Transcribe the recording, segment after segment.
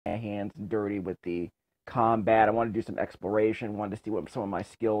hands dirty with the combat. I wanted to do some exploration, wanted to see what some of my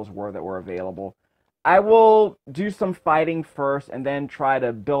skills were that were available. I will do some fighting first and then try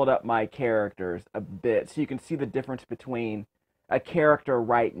to build up my characters a bit so you can see the difference between a character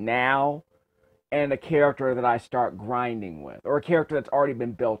right now and a character that I start grinding with, or a character that's already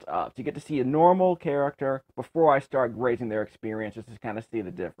been built up. So you get to see a normal character before I start raising their experience, just to kind of see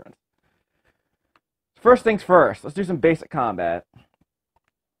the difference. First things first, let's do some basic combat.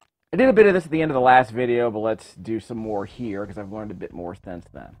 I did a bit of this at the end of the last video, but let's do some more here, because I've learned a bit more since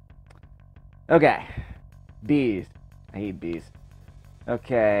then. Okay, bees. I hate bees.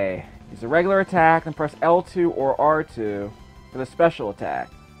 Okay, use a regular attack, and press L2 or R2 for the special attack.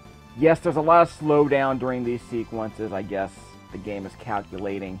 Yes, there's a lot of slowdown during these sequences. I guess the game is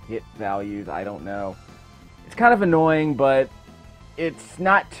calculating hit values. I don't know. It's kind of annoying, but it's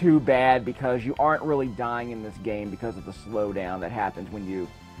not too bad because you aren't really dying in this game because of the slowdown that happens when you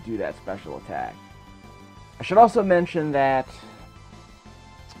do that special attack. I should also mention that...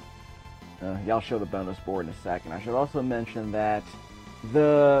 yeah, I'll show the bonus board in a second. I should also mention that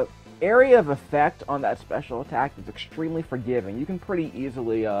the area of effect on that special attack is extremely forgiving. You can pretty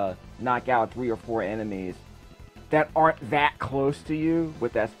easily knock out 3 or 4 enemies that aren't that close to you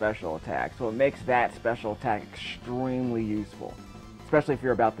with that special attack. So it makes that special attack extremely useful, especially if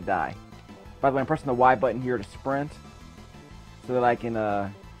you're about to die. By the way, I'm pressing the Y button here to sprint so that I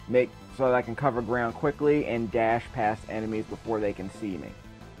can cover ground quickly and dash past enemies before they can see me,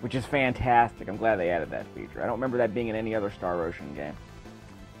 which is fantastic. I'm glad they added that feature. I don't remember that being in any other Star Ocean game.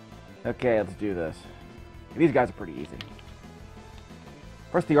 Okay, let's do this. These guys are pretty easy.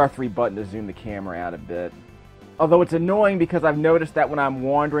 Press the R3 button to zoom the camera out a bit. Although it's annoying because I've noticed that when I'm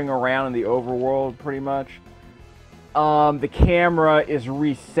wandering around in the overworld, pretty much, the camera is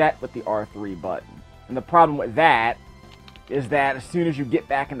reset with the R3 button. And the problem with that is that as soon as you get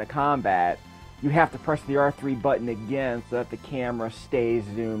back into combat, you have to press the R3 button again so that the camera stays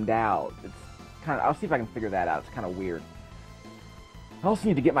zoomed out. It's kind of, I'll see if I can figure that out. It's kind of weird. I also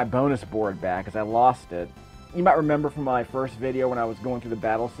need to get my bonus board back because I lost it. You might remember from my first video when I was going through the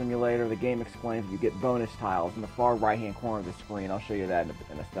battle simulator, the game explains that you get bonus tiles in the far right hand corner of the screen. I'll show you that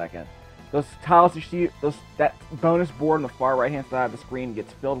in a second. Those tiles you see, that bonus board on the far right hand side of the screen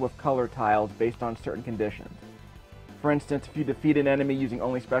gets filled with color tiles based on certain conditions. For instance, if you defeat an enemy using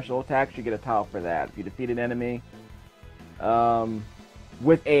only special attacks, you get a tile for that. If you defeat an enemy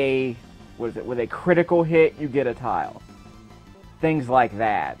with a critical hit, you get a tile. Things like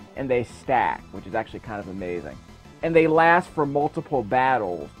that. And they stack, which is actually kind of amazing. And they last for multiple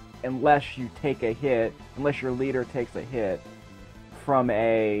battles unless you take a hit, unless your leader takes a hit from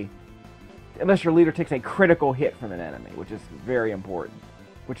unless your leader takes a critical hit from an enemy, which is very important.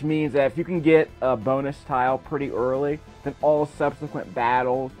 Which means that if you can get a bonus tile pretty early, then all subsequent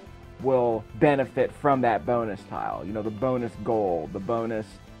battles will benefit from that bonus tile. You know, the bonus gold, the bonus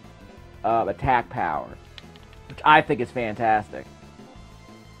attack power, which I think is fantastic.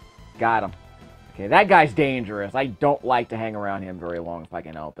 Got him. Okay, that guy's dangerous. I don't like to hang around him very long if I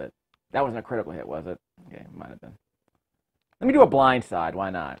can help it. That wasn't a critical hit, was it? Okay, it might have been. Let me do a blindside. Why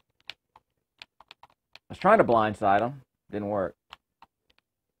not? I was trying to blindside him. Didn't work.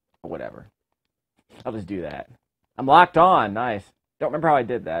 Whatever. I'll just do that. I'm locked on. Nice. Don't remember how I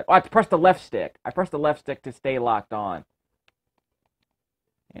did that. Oh, I pressed the left stick. I pressed the left stick to stay locked on.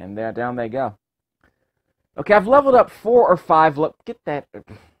 And there, down they go. Okay, I've leveled up 4 or 5. Get that.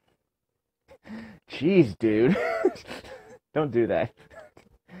 Jeez, dude. Don't do that.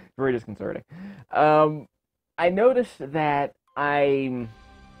 Very disconcerting. I noticed that the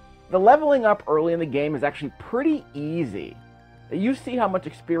leveling up early in the game is actually pretty easy. You see how much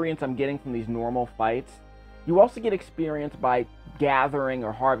experience I'm getting from these normal fights. You also get experience by gathering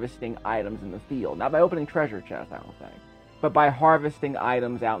or harvesting items in the field. Not by opening treasure chests, I don't think. But by harvesting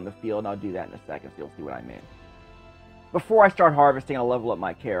items out in the field, and I'll do that in a second so you'll see what I mean. Before I start harvesting, I'll level up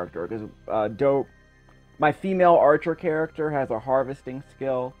my character, because my female archer character has a harvesting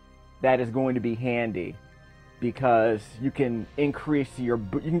skill that is going to be handy, because you can increase your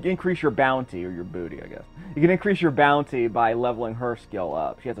bounty, or your booty, I guess. You can increase your bounty by leveling her skill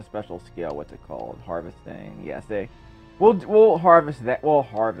up. She has a special skill. What's it called? Harvesting. Yeah, see? We'll harvest that.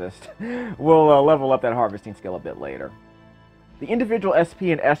 We'll level up that harvesting skill a bit later. The individual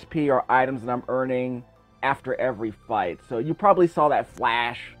SP and SP are items that I'm earning after every fight. So you probably saw that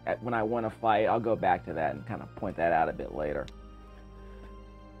flash when I won a fight. I'll go back to that and kind of point that out a bit later.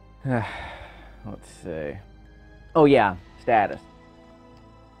 Let's see. Oh yeah, status.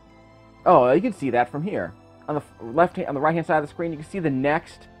 Oh, you can see that from here. On the right hand side of the screen, you can see the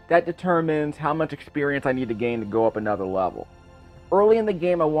next. That determines how much experience I need to gain to go up another level. Early in the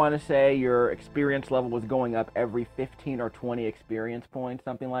game, I want to say your experience level was going up every 15 or 20 experience points,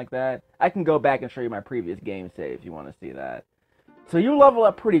 something like that. I can go back and show you my previous game save if you want to see that. So you level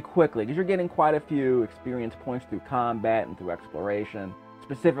up pretty quickly, because you're getting quite a few experience points through combat and through exploration,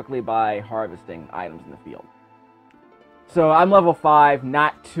 specifically by harvesting items in the field. So I'm level 5,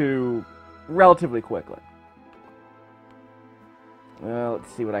 not too relatively quickly. Well,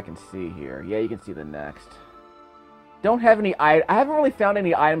 let's see what I can see here. Yeah, you can see the next. Don't have any I haven't really found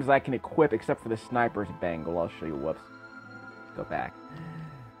any items I can equip except for the sniper's bangle. I'll show you. Whoops. Go back.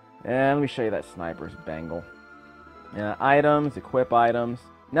 And let me show you that sniper's bangle. Items, equip items.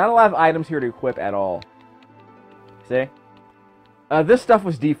 Not a lot of items here to equip at all. See? This stuff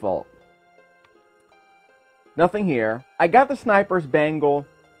was default. Nothing here. I got the sniper's bangle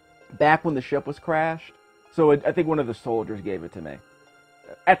back when the ship was crashed. So I think one of the soldiers gave it to me.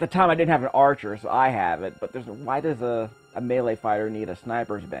 At the time, I didn't have an archer, so I have it. But why does a melee fighter need a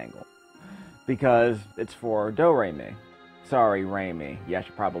sniper's bangle? Because it's for Do-Re-Mi. Sorry, Raimi. Yeah, I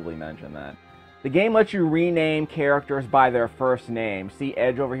should probably mention that. The game lets you rename characters by their first name. See,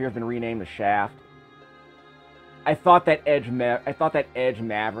 Edge over here has been renamed to Shaft. I thought that Edge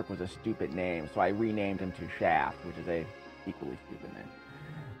Maverick was a stupid name, so I renamed him to Shaft, which is a equally stupid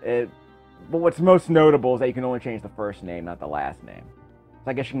name. But what's most notable is that you can only change the first name, not the last name. So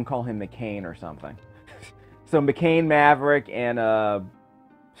I guess you can call him McCain or something. So McCain Maverick and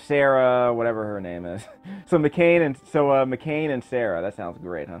Sarah, whatever her name is. So McCain and Sarah. That sounds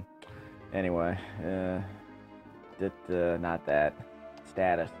great, huh? Anyway, not that.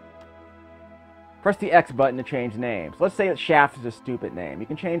 Status. Press the X button to change names. Let's say that Shaft is a stupid name. You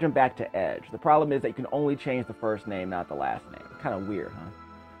can change them back to Edge. The problem is that you can only change the first name, not the last name. Kind of weird, huh?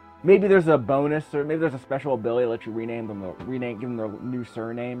 Maybe there's a bonus, or maybe there's a special ability that lets you rename them, give them their new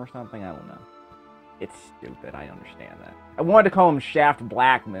surname or something. I don't know. It's stupid. I understand that. I wanted to call him Shaft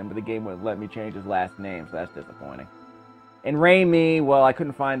Blackman, but the game wouldn't let me change his last name, so that's disappointing. And Raimi, well, I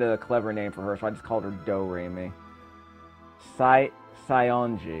couldn't find a clever name for her, so I just called her Do-Re-Mi.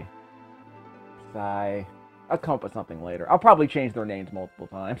 Saionji. I'll come up with something later. I'll probably change their names multiple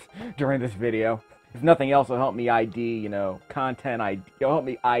times during this video. If nothing else, it'll help me ID, content ID. It'll help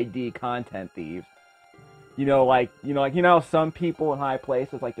me ID content thieves. Some people in high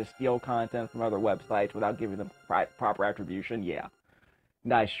places like to steal content from other websites without giving them proper attribution. Yeah,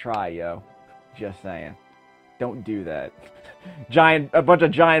 nice try, yo. Just saying. Don't do that. A bunch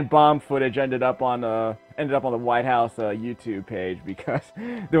of giant bomb footage ended up on the White House YouTube page because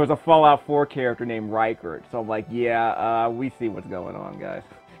there was a Fallout 4 character named Reichert. So I'm like, yeah, we see what's going on, guys.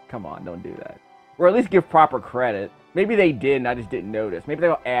 Come on, don't do that. Or at least give proper credit. Maybe they did and I just didn't notice. Maybe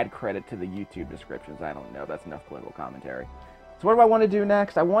they'll add credit to the YouTube descriptions. I don't know. That's enough political commentary. So what do I want to do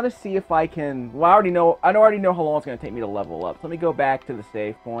next? I want to see if I can... Well, I already know how long it's going to take me to level up. So let me go back to the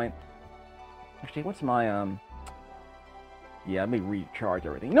save point. Actually, what's my... Yeah, let me recharge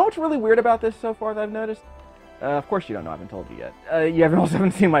everything. You know what's really weird about this so far that I've noticed? Of course you don't know. I haven't told you yet. You also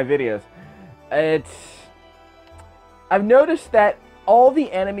haven't seen my videos. I've noticed that all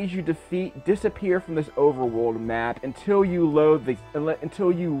the enemies you defeat disappear from this overworld map until you reload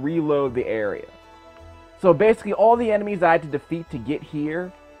the area. So basically, all the enemies I had to defeat to get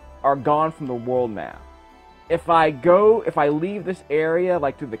here are gone from the world map. If I leave this area,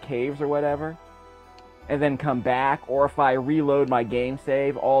 like through the caves or whatever, and then come back, or if I reload my game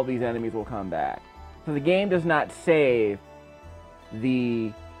save, all these enemies will come back. So the game does not save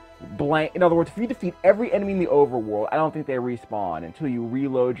the blank... In other words, if you defeat every enemy in the overworld, I don't think they respawn until you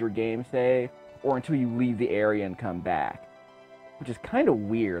reload your game save, or until you leave the area and come back. Which is kind of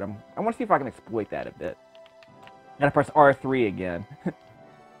weird. I want to see if I can exploit that a bit. I gotta press R3 again.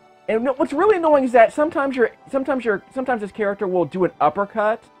 And what's really annoying is that sometimes this character will do an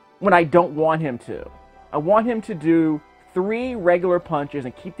uppercut when I don't want him to. I want him to do 3 regular punches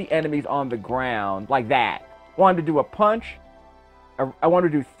and keep the enemies on the ground like that. I want him to do a punch. I want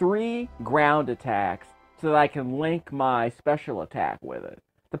him to do 3 ground attacks so that I can link my special attack with it.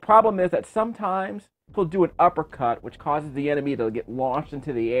 The problem is that sometimes he'll do an uppercut, which causes the enemy to get launched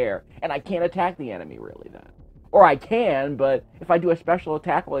into the air, and I can't attack the enemy really then. Or I can, but if I do a special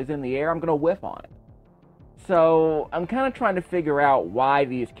attack while he's in the air, I'm going to whiff on it. So I'm kind of trying to figure out why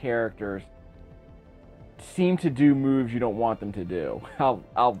these characters seem to do moves you don't want them to do.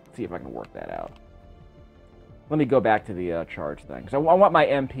 I'll see if I can work that out. Let me go back to the charge thing. So I want my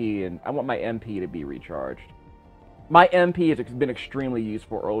MP to be recharged. My MP has been extremely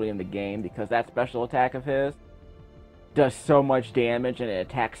useful early in the game because that special attack of his does so much damage and it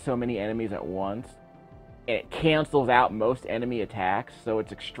attacks so many enemies at once, and it cancels out most enemy attacks. So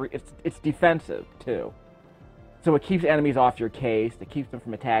it's defensive too. So it keeps enemies off your case, it keeps them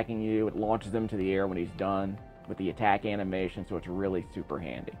from attacking you, it launches them to the air when he's done with the attack animation, so it's really super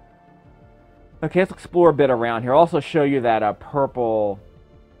handy. Okay, let's explore a bit around here. I'll also show you that purple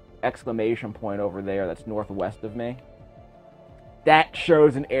exclamation point over there that's northwest of me. That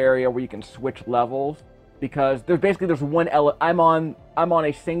shows an area where you can switch levels, because there's one I'm on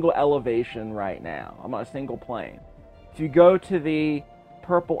a single elevation right now. I'm on a single plane. If you go to the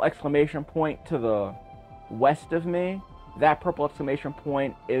purple exclamation point to the west of me, that purple exclamation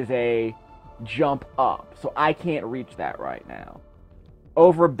point is a jump up, so I can't reach that right now.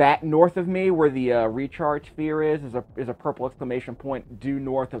 Over back north of me, where the recharge sphere is a purple exclamation point due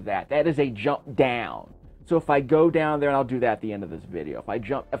north of that. That is a jump down. So if I go down there, and I'll do that at the end of this video,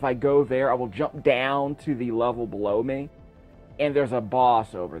 if I go there, I will jump down to the level below me, and there's a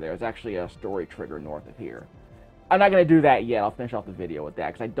boss over there. There's actually a story trigger north of here. I'm not going to do that yet. I'll finish off the video with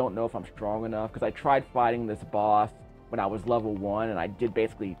that, because I don't know if I'm strong enough, because I tried fighting this boss when I was level 1, and I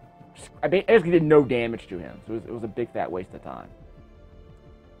basically did no damage to him, so it was a big fat waste of time.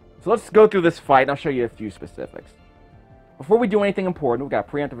 So let's go through this fight, and I'll show you a few specifics. Before we do anything important, we've got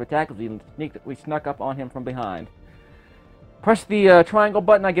preemptive attack, because we snuck up on him from behind. Press the triangle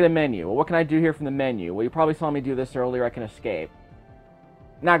button, I get a menu. Well, what can I do here from the menu? Well, you probably saw me do this earlier. I can escape.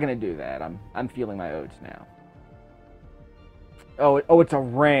 Not going to do that. I'm feeling my oats now. Oh, it's a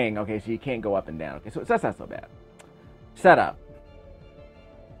ring. Okay, so you can't go up and down. Okay, so that's not so bad. Setup.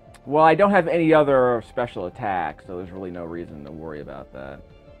 Well, I don't have any other special attacks, so there's really no reason to worry about that.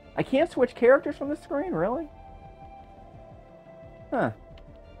 I can't switch characters from the screen, really? Huh.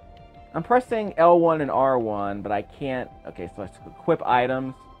 I'm pressing L1 and R1, but I can't... Okay, so let's equip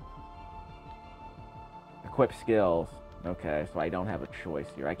items. Equip skills. Okay, so I don't have a choice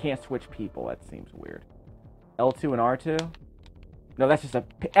here. I can't switch people. That seems weird. L2 and R2? No, that's just a...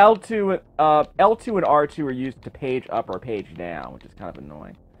 L2 and R2 are used to page up or page down, which is kind of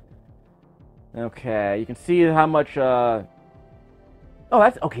annoying. Okay, you can see how much... Oh,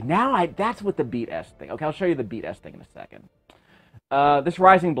 that's... Okay, now that's what the beat S thing... Okay, I'll show you the beat S thing in a second. This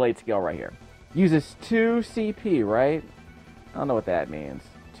Rising Blade skill right here uses 2 CP, right? I don't know what that means.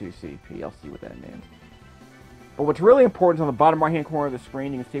 2 CP. I'll see what that means. But what's really important is on the bottom right-hand corner of the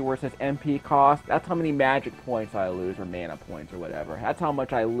screen, you can see where it says MP cost. That's how many magic points I lose, or mana points, or whatever. That's how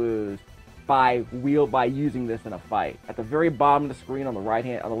much I lose by using this in a fight. At the very bottom of the screen, on the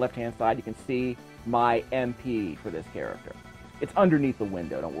left-hand side, you can see my MP for this character. It's underneath the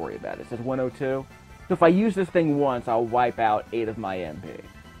window. Don't worry about it. It says 102. So if I use this thing once, I'll wipe out 8 of my MP.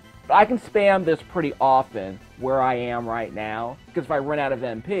 But I can spam this pretty often where I am right now, because if I run out of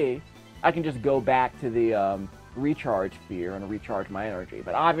MP, I can just go back to the recharge sphere and recharge my energy.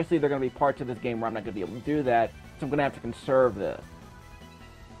 But obviously there are going to be parts of this game where I'm not going to be able to do that, so I'm going to have to conserve this.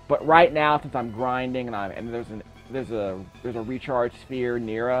 But right now, since I'm grinding and there's a recharge sphere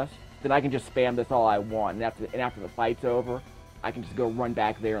near us, then I can just spam this all I want, and after the fight's over, I can just go run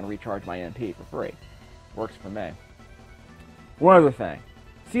back there and recharge my MP for free. Works for me. One other thing.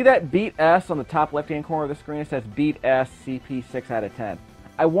 See that beat S on the top left-hand corner of the screen? It says beat S CP 6 out of 10.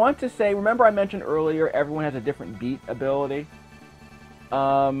 I want to say, remember I mentioned earlier, everyone has a different beat ability?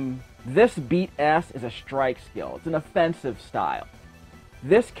 This beat S is a strike skill. It's an offensive style.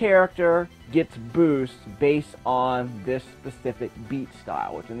 This character gets boosts based on this specific beat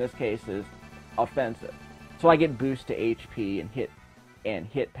style, which in this case is offensive. So I get boost to HP and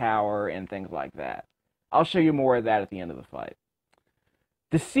hit power and things like that. I'll show you more of that at the end of the fight.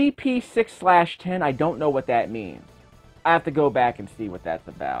 The CP 6/10, I don't know what that means. I have to go back and see what that's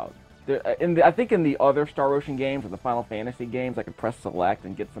about. I think in the other Star Ocean games or the Final Fantasy games, I could press select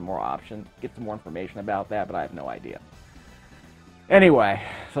and get some more options, get some more information about that, but I have no idea. Anyway,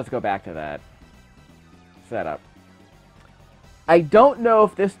 so let's go back to that setup. I don't know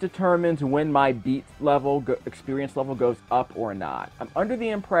if this determines when my beat level, experience level goes up or not. I'm under the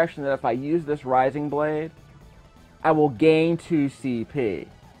impression that if I use this Rising Blade, I will gain 2 CP,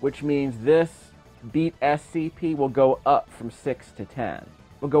 which means this beat SCP will go up from 6 to 10.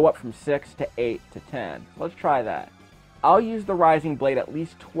 We'll go up from 6 to 8 to 10. Let's try that. I'll use the Rising Blade at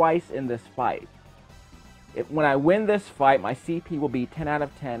least twice in this fight. When I win this fight, my CP will be 10 out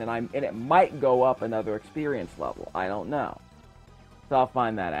of 10, and it might go up another experience level. I don't know. So I'll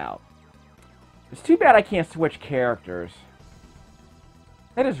find that out. It's too bad I can't switch characters.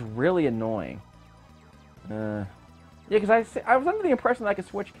 That is really annoying. Yeah, because I was under the impression that I could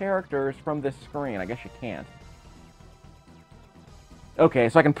switch characters from this screen. I guess you can't. Okay,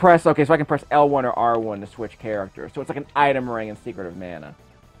 so I can press L1 or R1 to switch characters. So it's like an item ring in Secret of Mana.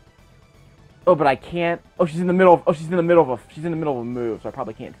 Oh, but I can't. Oh, she's in the middle of. Oh, she's in the middle of a move, so I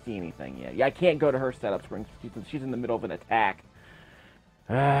probably can't see anything yet. Yeah, I can't go to her setup screen. She's in the middle of an attack.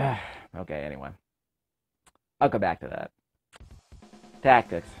 Okay. Anyway, I'll go back to that.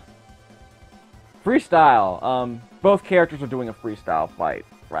 Tactics. Freestyle. Both characters are doing a freestyle fight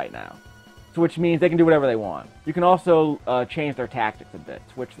right now, so which means they can do whatever they want. You can also change their tactics a bit,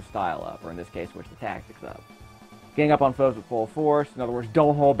 switch the style up, or in this case, switch the tactics up. Gang up on foes with full force. In other words,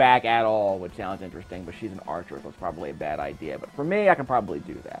 don't hold back at all, which sounds interesting, but she's an archer, so it's probably a bad idea. But for me, I can probably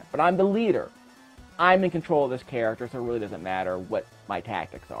do that. But I'm the leader. I'm in control of this character, so it really doesn't matter what my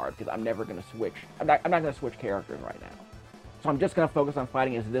tactics are, because I'm never going to switch. I'm not going to switch characters right now. So I'm just going to focus on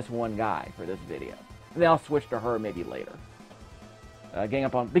fighting as this one guy for this video. And then I'll switch to her maybe later. Gang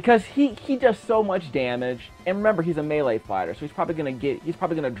up on, because he does so much damage, and remember he's a melee fighter, so he's probably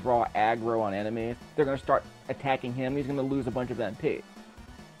gonna draw aggro on enemies. They're gonna start attacking him. He's gonna lose a bunch of MP.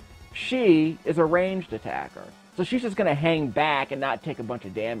 She is a ranged attacker, so she's just gonna hang back and not take a bunch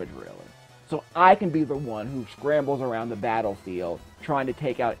of damage really. So I can be the one who scrambles around the battlefield trying to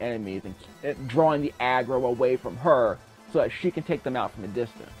take out enemies and drawing the aggro away from her so that she can take them out from a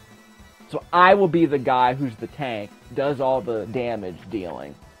distance. So I will be the guy who's the tank, does all the damage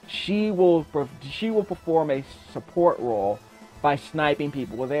dealing. She will perform a support role by sniping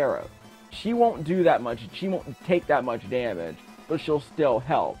people with arrows. She won't do that much, she won't take that much damage, but she'll still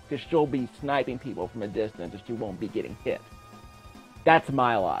help, because she'll be sniping people from a distance and she won't be getting hit. That's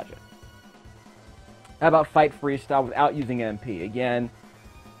my logic. How about fight freestyle without using MP? Again,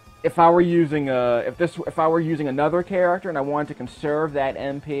 if I were using another character and I wanted to conserve that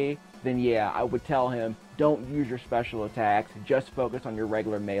MP, then yeah, I would tell him, don't use your special attacks, just focus on your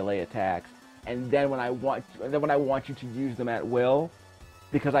regular melee attacks. And then when I want you to use them at will,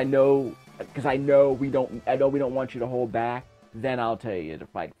 because I know we don't want you to hold back, then I'll tell you to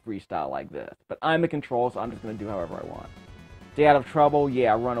fight freestyle like this. But I'm in control, so I'm just gonna do however I want. Stay out of trouble,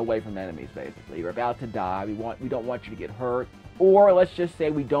 yeah, run away from enemies basically. You're about to die, we don't want you to get hurt, or let's just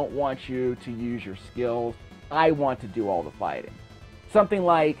say we don't want you to use your skills. I want to do all the fighting. Something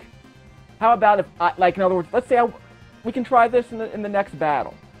like, how about if, in other words, let's say we can try this in the next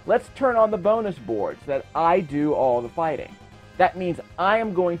battle. Let's turn on the bonus board so that I do all the fighting. That means I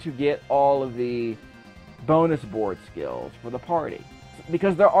am going to get all of the bonus board skills for the party.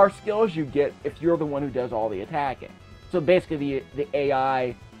 Because there are skills you get if you're the one who does all the attacking. So basically the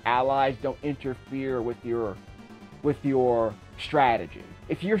AI allies don't interfere with your strategy.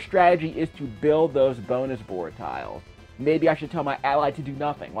 If your strategy is to build those bonus board tiles, maybe I should tell my ally to do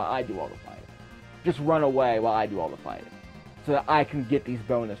nothing while I do all the fighting. Just run away while I do all the fighting. So that I can get these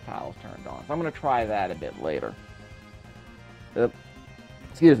bonus tiles turned on. So I'm going to try that a bit later.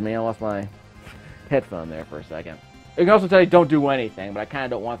 Excuse me, I lost my headphone there for a second. It can also tell you don't do anything, but I kind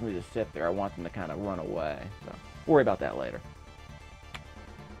of don't want them to just sit there. I want them to kind of run away. So we'll worry about that later.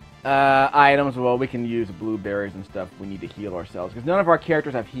 Items, well, we can use blueberries and stuff if we need to heal ourselves, because none of our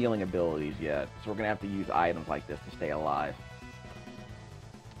characters have healing abilities yet, so we're going to have to use items like this to stay alive.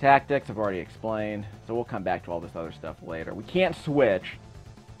 Tactics, I've already explained, so we'll come back to all this other stuff later. We can't switch.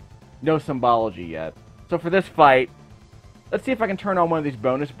 No symbology yet. So for this fight, let's see if I can turn on one of these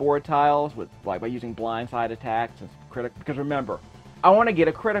bonus board tiles with, by using blindside attacks and critical, because remember, I want to get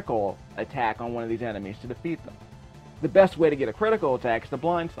a critical attack on one of these enemies to defeat them. The best way to get a critical attack is to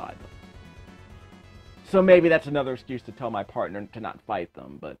blindside them. So maybe that's another excuse to tell my partner to not fight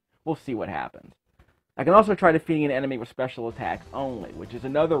them, but we'll see what happens. I can also try defeating an enemy with special attacks only, which is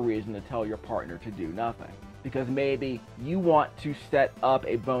another reason to tell your partner to do nothing. Because maybe you want to set up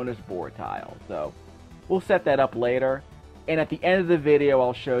a bonus board tile. So we'll set that up later. And at the end of the video,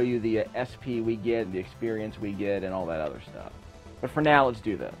 I'll show you the SP we get, the experience we get, and all that other stuff. But for now, let's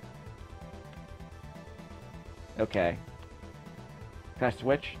do this. Okay. Can I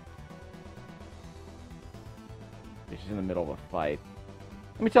switch? She's in the middle of a fight.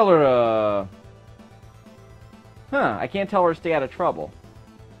 Let me tell her, I can't tell her to stay out of trouble.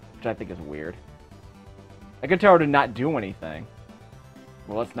 Which I think is weird. I could tell her to not do anything.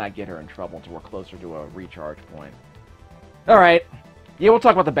 Well, let's not get her in trouble until we're closer to a recharge point. Alright. Yeah, we'll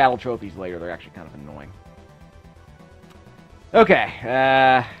talk about the battle trophies later. They're actually kind of annoying. Okay.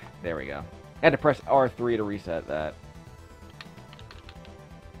 There we go. I had to press R3 to reset that.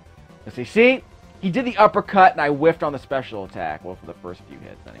 Let's see. See? He did the uppercut and I whiffed on the special attack. Well, for the first few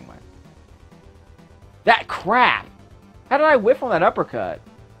hits, anyway. That crap! How did I whiff on that uppercut?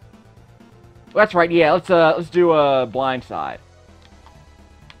 Well, that's right. Yeah, let's do a blindside.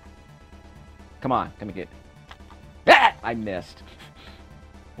 Come on, let me get. Ah! I missed.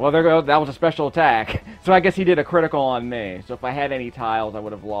 Well, there goes. That was a special attack. So I guess he did a critical on me. So if I had any tiles, I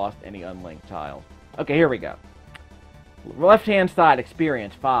would have lost any unlinked tiles. Okay, here we go. Left-hand side,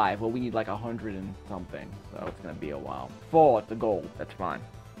 experience, 5. Well, we need like 100 and something, so it's going to be a while. Full, it's a gold. That's fine.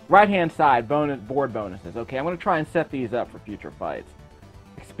 Right-hand side, board bonuses. Okay, I'm going to try and set these up for future fights.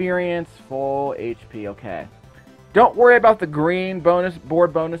 Experience, full, HP, okay. Don't worry about the green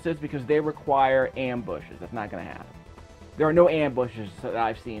board bonuses because they require ambushes. That's not going to happen. There are no ambushes that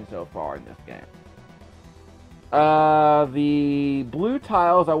I've seen so far in this game. The blue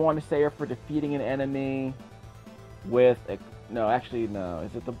tiles, I want to say, are for defeating an enemy with a... No, actually, no.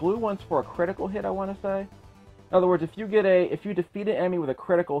 Is it the blue ones for a critical hit, I want to say? In other words, if you defeat an enemy with a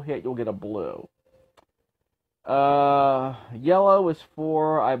critical hit, you'll get a blue. Yellow is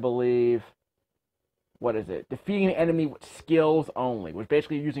for, I believe... What is it? Defeating an enemy with skills only, which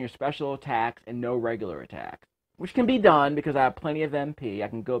basically you're using your special attacks and no regular attacks. Which can be done because I have plenty of MP. I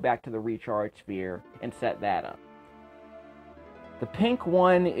can go back to the recharge sphere and set that up. The pink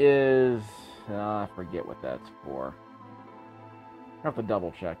one is... I forget what that's for. I have to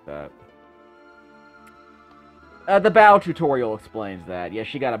double check that. The battle tutorial explains that. Yeah,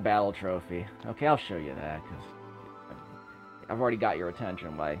 she got a battle trophy. Okay, I'll show you that, because I've already got your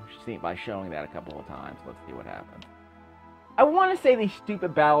attention by showing that a couple of times. Let's see what happens. I want to say these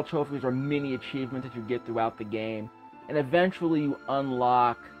stupid battle trophies are mini achievements that you get throughout the game, and eventually you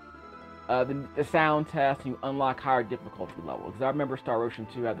unlock the sound test, and you unlock higher difficulty levels. Because I remember Star Ocean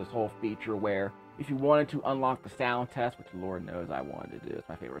 2 had this whole feature where if you wanted to unlock the sound test, which Lord knows I wanted to do, it's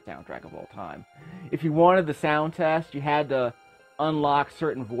my favorite soundtrack of all time. If you wanted the sound test, you had to unlock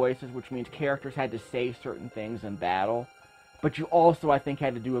certain voices, which means characters had to say certain things in battle. But you also, I think,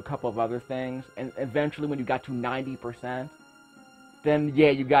 had to do a couple of other things, and eventually, when you got to 90%, then yeah,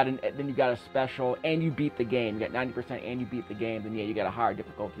 you got a special, and you beat the game. You got 90%, and you beat the game. Then yeah, you got a higher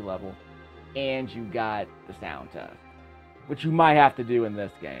difficulty level, and you got the sound test, which you might have to do in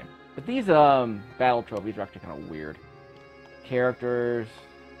this game. But these battle trophies are actually kind of weird. Characters.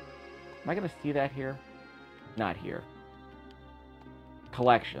 Am I gonna see that here? Not here.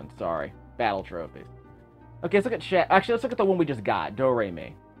 Collection. Sorry, battle trophies. Okay, let's look at chat. Actually, let's look at the one we just got.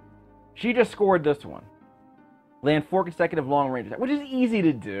 Do-Re-Mi. She just scored this one. Land 4 consecutive long-range attacks, which is easy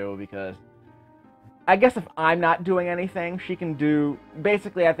to do because I guess if I'm not doing anything, she can do...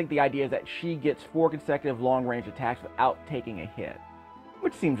 Basically, I think the idea is that she gets 4 consecutive long-range attacks without taking a hit,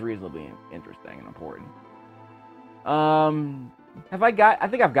 which seems reasonably interesting and important. I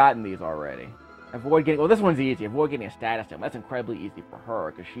think I've gotten these already. Avoid getting... Well, this one's easy. Avoid getting a status down. That's incredibly easy for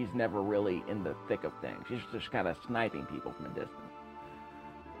her because she's never really in the thick of things. She's just kind of sniping people from a distance.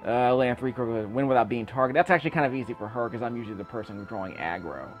 Land 3 win without being targeted. That's actually kind of easy for her because I'm usually the person who's drawing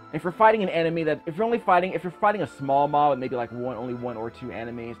aggro. If you're fighting an enemy if you're fighting a small mob with maybe like only one or two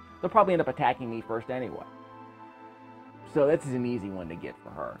enemies, they'll probably end up attacking me first anyway. So this is an easy one to get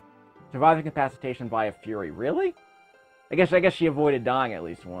for her. Survive incapacitation via fury. Really? I guess she avoided dying at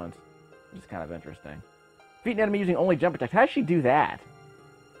least once. Which is kind of interesting. Defeat an enemy using only jump attacks. How does she do that?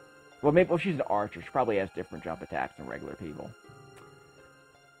 Well, maybe she's an archer. She probably has different jump attacks than regular people.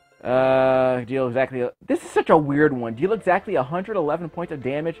 Deal exactly... This is such a weird one. Deal exactly 111 points of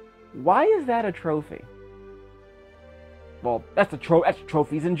damage. Why is that a trophy? Well, that's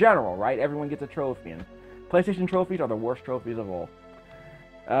trophies in general, right? Everyone gets a trophy, and PlayStation trophies are the worst trophies of all.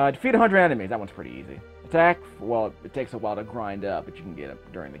 Defeat 100 enemies. That one's pretty easy. Attack, well, it takes a while to grind up, but you can get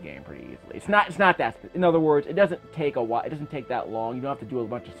it during the game pretty easily. It's not that... In other words, it doesn't take a while. It doesn't take that long. You don't have to do a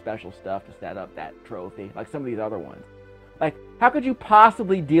bunch of special stuff to set up that trophy, like some of these other ones. Like, how could you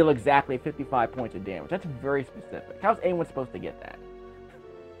possibly deal exactly 55 points of damage? That's very specific. How's anyone supposed to get that?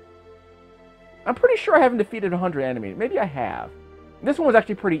 I'm pretty sure I haven't defeated 100 enemies. Maybe I have. This one was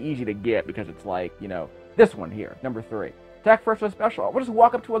actually pretty easy to get because it's like, you know, this one here, number 3. Attack first with special. We'll just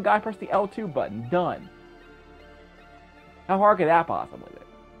walk up to a guy, press the L2 button. Done. How hard could that possibly be?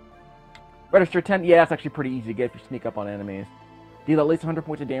 Register 10. Yeah, that's actually pretty easy to get if you sneak up on enemies. Deal at least 100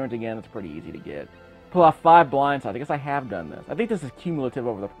 points of damage again. That's pretty easy to get. Pull off 5 blindsides. I guess I have done this. I think this is cumulative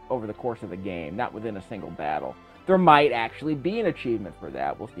over the course of the game, not within a single battle. There might actually be an achievement for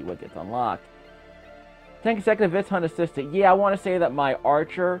that. We'll see what gets unlocked. 10 consecutive hits, hunt assisted. Yeah, I want to say that my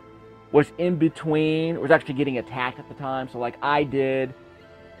archer was in between, was actually getting attacked at the time. So, like, I did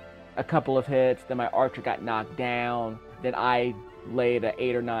a couple of hits, then my archer got knocked down, then I laid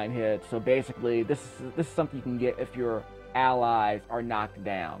 8 or 9 hits. So basically, this is something you can get if your allies are knocked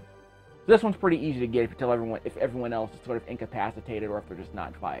down. So this one's pretty easy to get if everyone else is sort of incapacitated or if they're just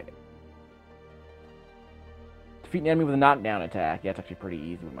not fighting. Defeat an enemy with a knockdown attack. Yeah, it's actually pretty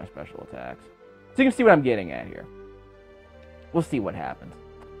easy with my special attacks. So you can see what I'm getting at here. We'll see what happens.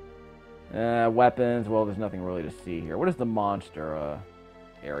 Weapons, well, there's nothing really to see here. What is the monster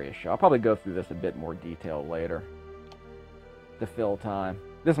area show? I'll probably go through this a bit more detail later to fill time.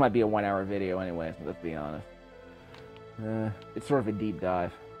 This might be a 1-hour video anyway, so let's be honest. It's sort of a deep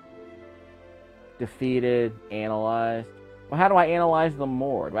dive. Defeated, analyzed. Well, how do I analyze them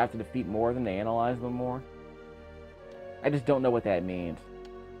more? Do I have to defeat more than to analyze them more? I just don't know what that means.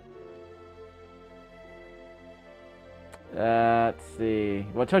 Let's see.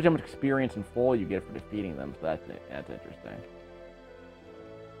 Well, it tells you how much experience and full you get for defeating them, so that's interesting.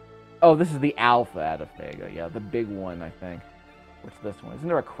 Oh, this is the alpha Adafega. Yeah, the big one, I think. What's this one? Isn't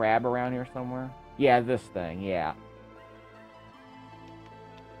there a crab around here somewhere? Yeah, this thing, yeah.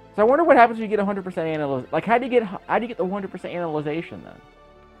 So I wonder what happens when you get 100% analysis. Like, how do you get the 100% analyzation then?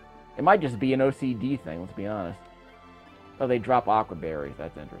 It might just be an OCD thing, let's be honest. Oh, they drop aqua berries.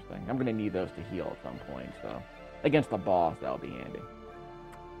 That's interesting. I'm gonna need those to heal at some point, so against the boss, that'll be handy.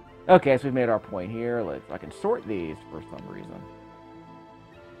 Okay, so we've made our point here. I can sort these for some reason.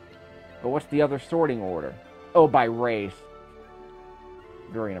 But what's the other sorting order? Oh, by race.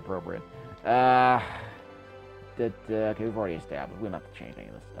 Very inappropriate. Okay, we've already established. We don't have to change any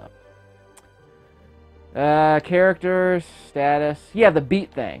of this stuff. Characters, status. Yeah, the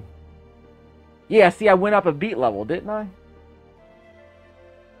beat thing. Yeah, see, I went up a beat level, didn't I?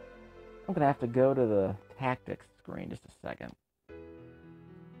 I'm gonna have to go to the tactics screen just a second.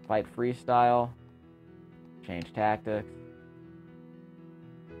 Fight freestyle. Change tactics.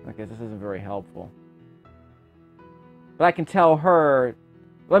 Okay, this isn't very helpful. But I can tell her...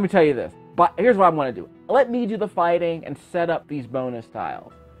 Let me tell you this. But here's what I want to do. Let me do the fighting and set up these bonus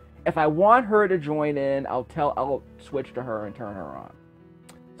tiles. If I want her to join in, I'll switch to her and turn her on.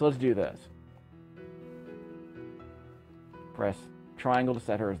 So let's do this. Press triangle to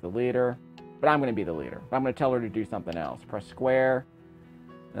set her as the leader. But I'm going to be the leader. I'm going to tell her to do something else. Press square.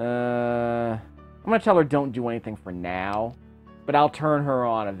 I'm going to tell her don't do anything for now. But I'll turn her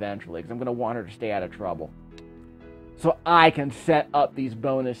on eventually, because I'm going to want her to stay out of trouble. So I can set up these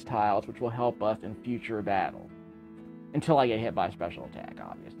bonus tiles, which will help us in future battles. Until I get hit by a special attack,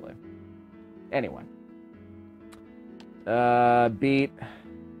 obviously. Anyway. Beat.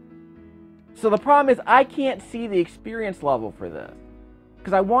 So the problem is, I can't see the experience level for this.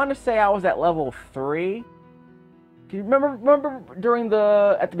 Because I want to say I was at level 3. Do you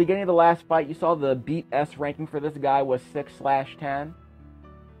remember at the beginning of the last fight, you saw the beat S ranking for this guy was 6/10?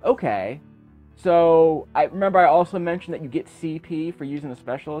 Okay. So, I also mentioned that you get CP for using the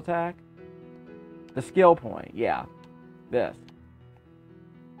special attack. The skill point, yeah. This.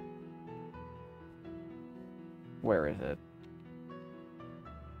 Where is it?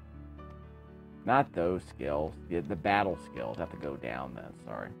 Not those skills. The battle skills have to go down then,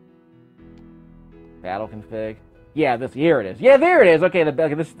 sorry. Battle config. Yeah, here it is. Yeah, there it is. Okay,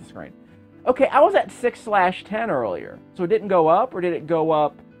 this is the screen. Okay, I was at 6/10 earlier. So it didn't go up, or did it go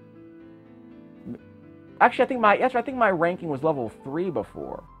up? Actually, I think my ranking was level 3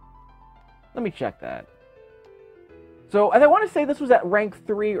 before. Let me check that. So, I want to say this was at rank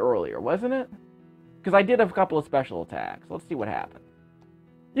 3 earlier, wasn't it? Because I did a couple of special attacks. Let's see what happened.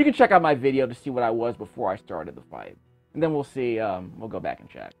 You can check out my video to see what I was before I started the fight. And then we'll see, we'll go back and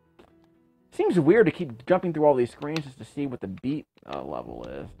check. Seems weird to keep jumping through all these screens just to see what the beat level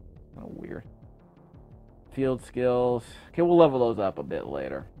is. Kind of weird. Field skills. Okay, we'll level those up a bit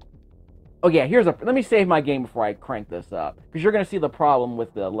later. Oh yeah, let me save my game before I crank this up. Because you're going to see the problem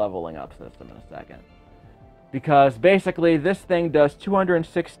with the leveling up system in a second. Because basically this thing does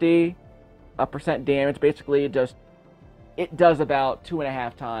 260% damage. Basically it does about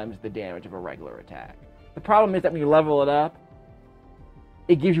 2.5 times the damage of a regular attack. The problem is that when you level it up,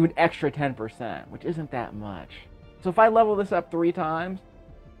 it gives you an extra 10%, which isn't that much. So if I level this up 3 times,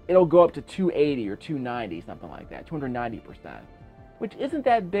 it'll go up to 280 or 290, something like that, 290%, which isn't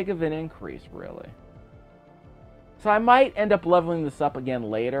that big of an increase, really. So I might end up leveling this up again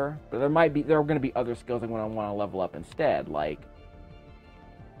later, but there are going to be other skills I'm going to want to level up instead, like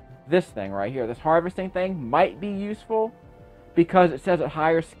this thing right here. This harvesting thing might be useful because it says at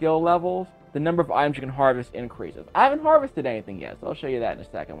higher skill levels, the number of items you can harvest increases. I haven't harvested anything yet, so I'll show you that in a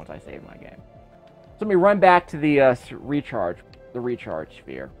second once I save my game. So let me run back to the recharge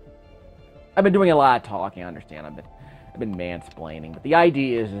sphere. I've been doing a lot of talking, I understand. I've been mansplaining, but the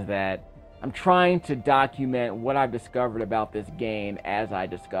idea is that I'm trying to document what I've discovered about this game as I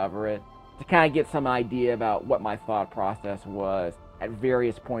discover it, to kind of get some idea about what my thought process was at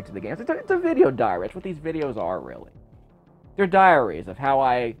various points of the game. It's a video diary. That's what these videos are, really. They're diaries of how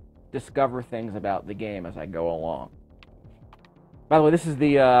I discover things about the game as I go along. By the way, this is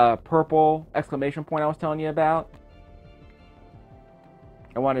the purple exclamation point I was telling you about.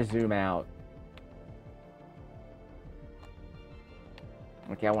 I want to zoom out.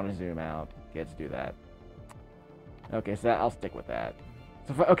 Okay, I want to zoom out. Okay, let's do that. Okay, so I'll stick with that.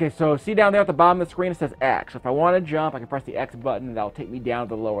 So okay, so see down there at the bottom of the screen, it says X. So if I want to jump, I can press the X button, and that'll take me down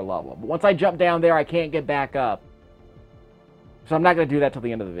to the lower level. But once I jump down there, I can't get back up. So I'm not going to do that till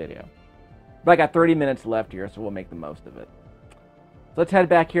the end of the video. But I got 30 minutes left here, so we'll make the most of it. So let's head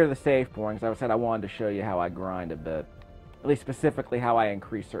back here to the save point, because I said I wanted to show you how I grind a bit. At least specifically how I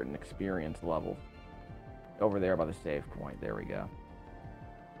increase certain experience levels. Over there by the save point. There we go.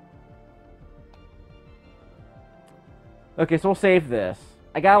 Okay, so we'll save this.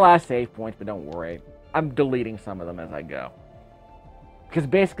 I got a lot of save points, but don't worry. I'm deleting some of them as I go. Because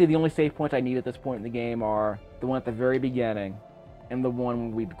basically the only save points I need at this point in the game are the one at the very beginning and the one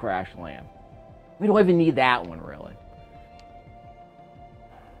when we crash land. We don't even need that one, really.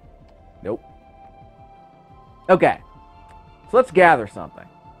 Nope. Okay. So let's gather something.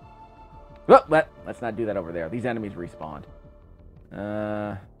 Oh, let's not do that over there. These enemies respawned.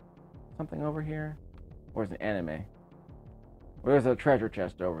 Something over here? Where's an enemy? Well, there's a treasure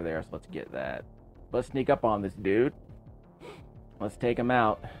chest over there, so let's get that. Let's sneak up on this dude. Let's take him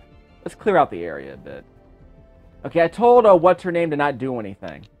out. Let's clear out the area a bit. Okay, I told what's her name to not do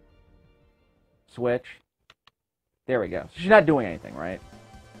anything. Switch. There we go. So she's not doing anything, right?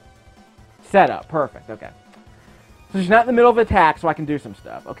 Setup. Perfect. Okay. So she's not in the middle of an attack, so I can do some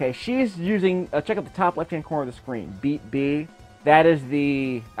stuff. Okay, she's using... check out the top left-hand corner of the screen. Beat B. That is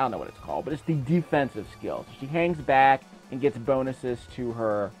the... I don't know what it's called, but it's the defensive skill. So she hangs back and gets bonuses to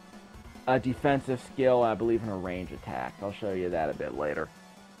her defensive skill, I believe, in her range attacks. I'll show you that a bit later.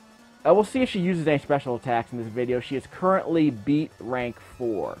 We'll see if she uses any special attacks in this video. She is currently beat rank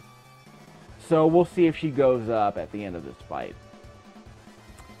 4. So we'll see if she goes up at the end of this fight.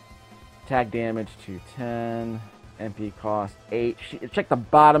 Attack damage to 10. MP cost 8. Check the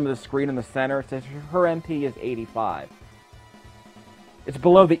bottom of the screen in the center. It says her MP is 85. It's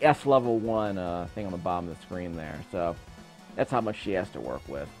below the S level 1 thing on the bottom of the screen there. So that's how much she has to work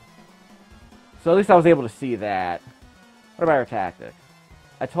with. So at least I was able to see that. What about her tactics?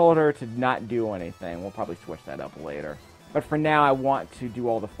 I told her to not do anything. We'll probably switch that up later. But for now, I want to do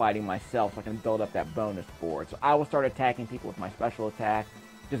all the fighting myself so I can build up that bonus board. So I will start attacking people with my special attack.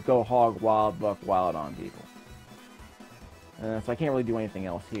 Just go hog wild, buck wild on people. So I can't really do anything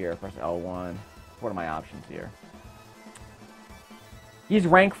else here. Press L1. What are my options here? He's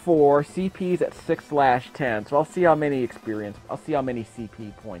rank 4, CP's at 6/10, so I'll see how many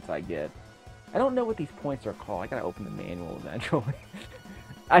CP points I get. I don't know what these points are called. I gotta open the manual eventually.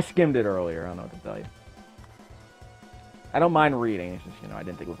 I skimmed it earlier, I don't know what to tell you. I don't mind reading, it's just, I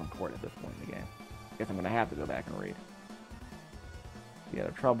didn't think it was important at this point in the game. I guess I'm gonna have to go back and read. You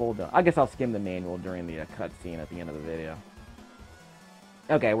got trouble. I guess I'll skim the manual during the cutscene at the end of the video.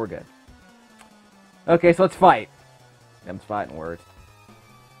 Okay, we're good. Okay, so let's fight. Them's fighting words.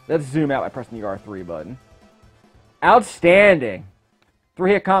 Let's zoom out by pressing the R3 button. Outstanding!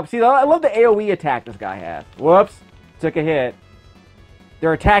 3-hit comp. See, I love the AoE attack this guy has. Whoops. Took a hit.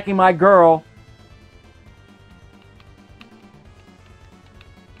 They're attacking my girl.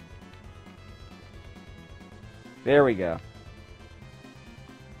 There we go.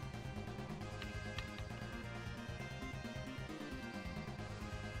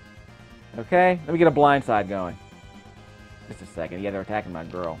 Okay, let me get a blindside going. Just a second. Yeah, they're attacking my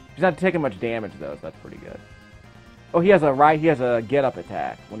girl. She's not taking much damage though, so that's pretty good. Oh, he has a get-up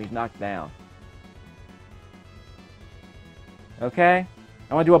attack when he's knocked down. Okay,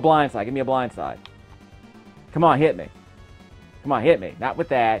 I want to do a blindside. Give me a blindside. Come on, hit me. Come on, hit me. Not with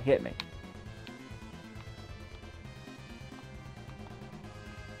that. Hit me.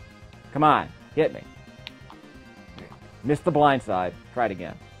 Come on, hit me. Missed the blindside. Try it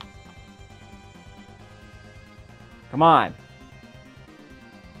again. Come on.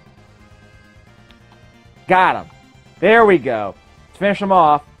 Got him. There we go. Let's finish him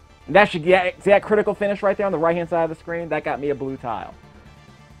off. And that should get, see that critical finish right there on the right hand side of the screen? That got me a blue tile.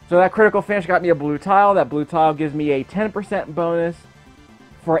 So that critical finish got me a blue tile. That blue tile gives me a 10% bonus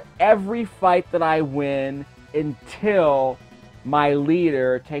for every fight that I win until my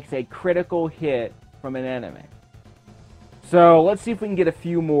leader takes a critical hit from an enemy. So let's see if we can get a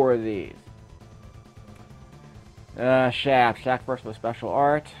few more of these. Shaft first with special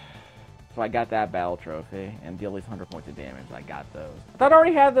art. So I got that battle trophy and deal at least 100 points of damage. I got those. I thought I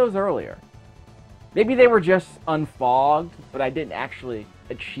already had those earlier. Maybe they were just unfogged, but I didn't actually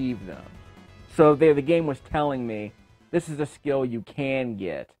achieve them. So the game was telling me this is a skill you can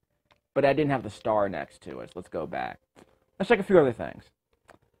get, but I didn't have the star next to it. So let's go back. Let's check a few other things.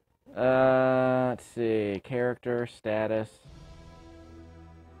 Let's see. Character, status.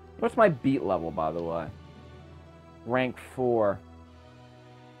 What's my beat level, by the way? Rank 4.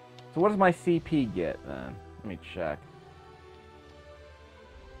 So what does my CP get, then? Let me check.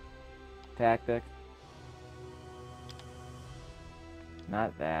 Tactics.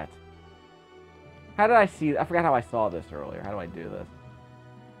 Not that. How did I see... I forgot how I saw this earlier. How do I do this?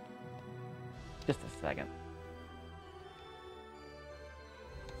 Just a second.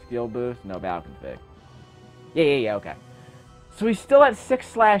 Skill boost? No, battle config. Yeah, okay. So he's still at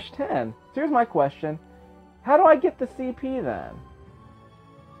 6/10. So here's my question. How do I get the CP then?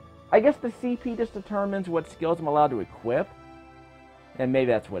 I guess the CP just determines what skills I'm allowed to equip. And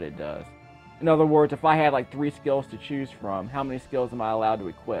maybe that's what it does. In other words, if I had like 3 skills to choose from, how many skills am I allowed to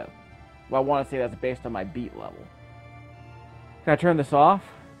equip? Well, I want to say that's based on my beat level. Can I turn this off?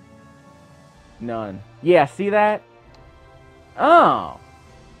 None. Yeah, see that? Oh.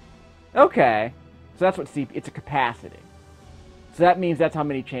 Okay. So that's what CP... It's a capacity. So that means that's how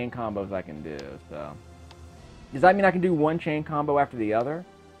many chain combos I can do, so... Does that mean I can do one chain combo after the other?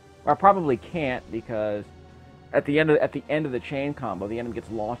 Well, I probably can't, because at the end of the chain combo, the enemy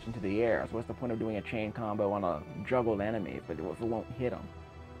gets launched into the air. So what's the point of doing a chain combo on a juggled enemy if it won't hit them?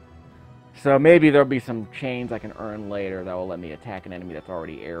 So maybe there'll be some chains I can earn later that will let me attack an enemy that's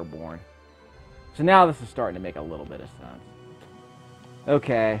already airborne. So now this is starting to make a little bit of sense.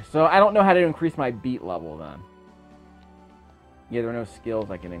 Okay, so I don't know how to increase my beat level then. Yeah, there are no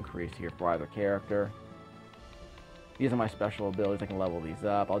skills I can increase here for either character. These are my special abilities. I can level these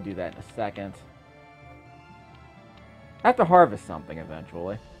up. I'll do that in a second. I have to harvest something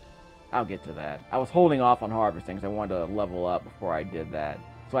eventually. I'll get to that. I was holding off on harvesting because I wanted to level up before I did that.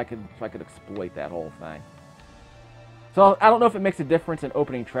 So I could exploit that whole thing. So I don't know if it makes a difference in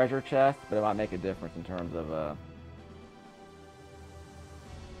opening treasure chests, but it might make a difference in terms of...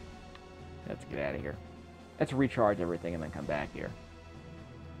 Let's get out of here. Let's recharge everything and then come back here.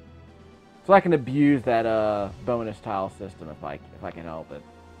 So I can abuse that bonus tile system if I can help it.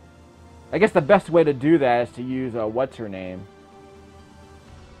 I guess the best way to do that is to use what's her name,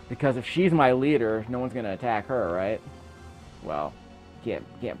 because if she's my leader, no one's gonna attack her, right? Well, can't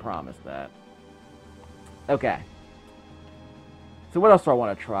promise that. Okay. So what else do I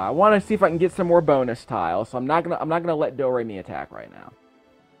want to try? I want to see if I can get some more bonus tiles. So I'm not gonna let Do-Re-Mi attack right now.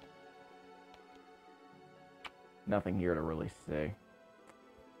 Nothing here to really see.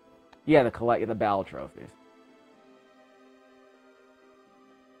 Yeah, the battle trophies.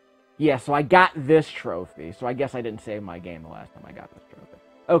 Yeah, so I got this trophy. So I guess I didn't save my game the last time I got this trophy.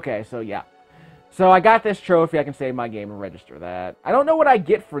 Okay, so yeah. So I got this trophy. I can save my game and register that. I don't know what I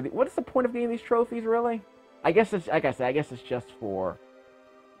get for what is the point of getting these trophies, really? I guess it's, like I said, I guess it's just for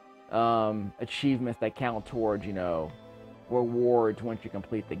achievements that count towards, you know, rewards once you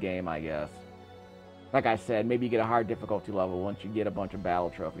complete the game, I guess. Like I said, maybe you get a higher difficulty level once you get a bunch of battle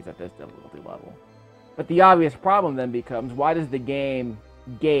trophies at this difficulty level. But the obvious problem then becomes, why does the game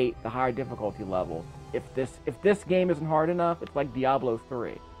gate the higher difficulty level? If this game isn't hard enough, it's like Diablo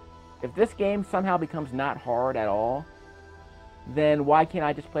 3. If this game somehow becomes not hard at all, then why can't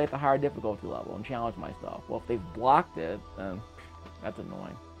I just play at the higher difficulty level and challenge myself? Well, if they've blocked it, then that's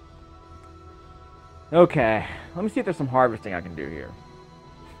annoying. Okay, let me see if there's some harvesting I can do here.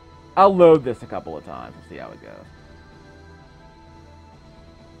 I'll load this a couple of times and see how it goes.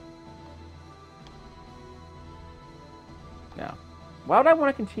 Now, why would I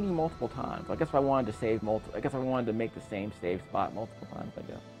want to continue multiple times? I guess if I wanted to save I guess if I wanted to make the same save spot multiple times, I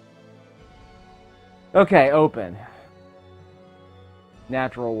guess. Okay, open.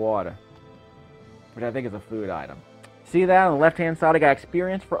 Natural water, which I think is a food item. See that on the left-hand side? I got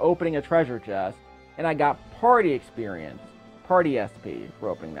experience for opening a treasure chest, and I got party experience. Party SP for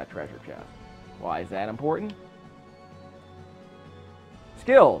opening that treasure chest. Why is that important?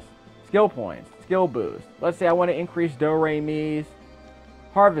 Skills. Skill points. Skill boost. Let's say I want to increase Do-Re-Mi's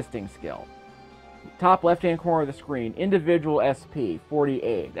harvesting skill. Top left-hand corner of the screen. Individual SP,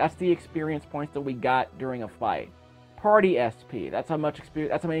 48. That's the experience points that we got during a fight. Party SP. That's how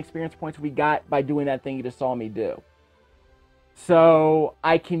many experience points we got by doing that thing you just saw me do. So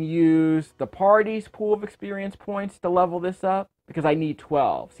I can use the party's pool of experience points to level this up because I need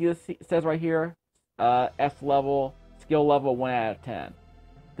 12. See this? It says right here, S level, skill level 1 out of 10.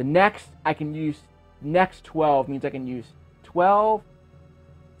 The next I can use, next 12 means I can use 12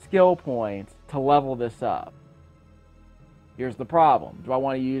 skill points to level this up. Here's the problem. Do I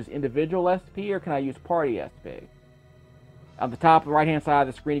want to use individual SP or can I use party SP? On the top right-hand side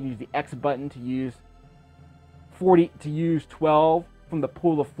of the screen, you can use the X button to use 12 from the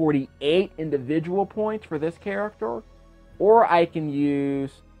pool of 48 individual points for this character, or I can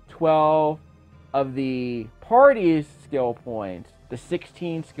use 12 of the party's skill points the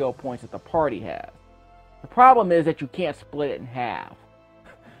 16 skill points that the party has. The problem is that you can't split it in half.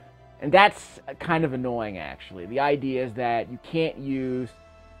 And that's kind of annoying, actually. The idea is that you can't use...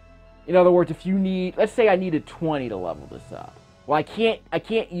 In other words, if you need... Let's say I needed 20 to level this up. Well, I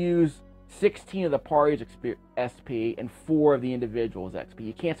can't use 16 of the party's SP and 4 of the individual's XP.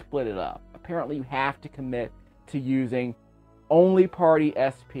 You can't split it up. Apparently, you have to commit to using only party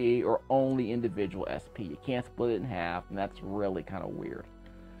SP or only individual SP. You can't split it in half, and that's really kind of weird.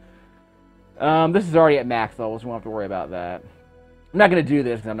 This is already at max level, so we won't have to worry about that. I'm not going to do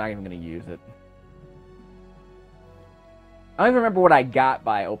this because I'm not even going to use it. I don't even remember what I got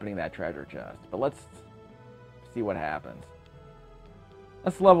by opening that treasure chest, but let's see what happens.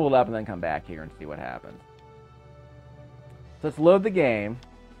 Let's level it up and then come back here and see what happens. So let's load the game.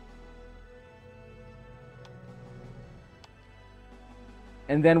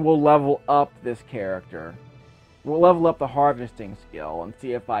 And then we'll level up this character. We'll level up the harvesting skill and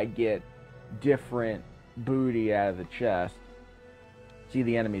see if I get different booty out of the chest. See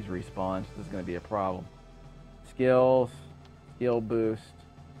the enemies respawn. This is going to be a problem. Skills. Skill boost.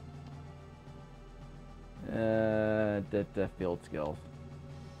 Field skills.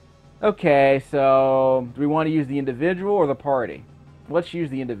 Okay, so do we want to use the individual or the party? Let's use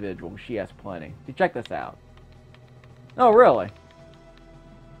the individual. She has plenty. See, check this out. Oh, really?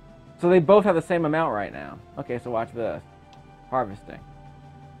 So they both have the same amount right now. Okay, so watch this. Harvesting.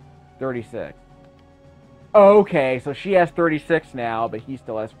 36. Okay, so she has 36 now, but he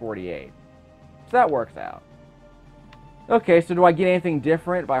still has 48. So that works out. Okay, so do I get anything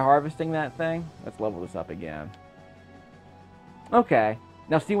different by harvesting that thing? Let's level this up again. Okay.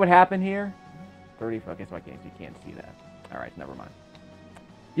 Now see what happened here? 30. Okay, so you can't see that. Alright, never mind.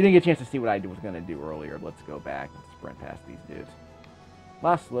 You didn't get a chance to see what I was going to do earlier. Let's go back and sprint past these dudes. A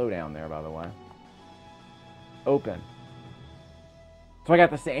lot of slowdown there, by the way. Open. So I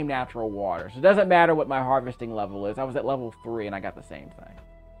got the same natural water. So it doesn't matter what my harvesting level is. I was at level 3 and I got the same thing.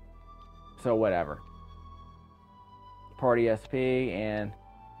 So whatever. Party SP and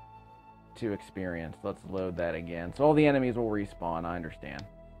 2 experience. Let's load that again. So all the enemies will respawn, I understand.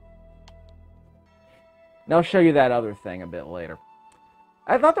 And I'll show you that other thing a bit later.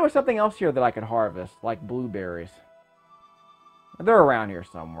 I thought there was something else here that I could harvest, like blueberries. They're around here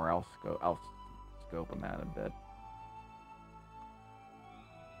somewhere. I'll scope them out a bit.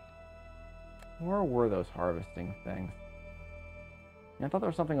 Where were those harvesting things? Yeah, I thought there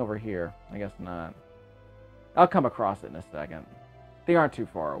was something over here. I guess not. I'll come across it in a second. They aren't too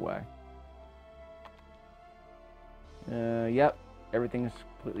far away. Yep. Everything's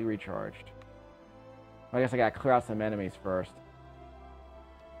completely recharged. I guess I gotta clear out some enemies first.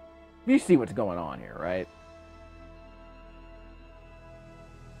 You see what's going on here, right?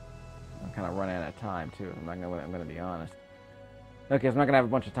 I'm kind of running out of time too. I'm gonna be honest. Okay, so I'm not gonna have a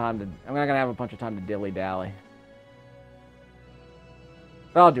bunch of time to dilly-dally.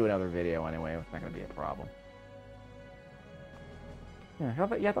 But I'll do another video anyway. It's not gonna be a problem. Yeah,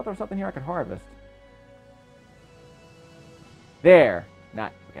 I thought there was something here I could harvest. There.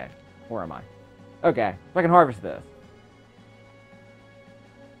 Not okay. Where am I? Okay, so I can harvest this.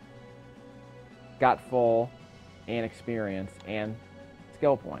 Got full, and experience, and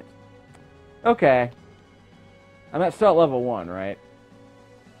skill points. Okay. I'm still at level 1, right?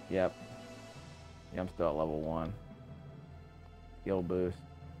 Yep. Yeah, I'm still at level 1. Skill boost.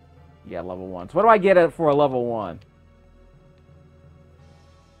 Yeah, level 1. So what do I get for a level 1?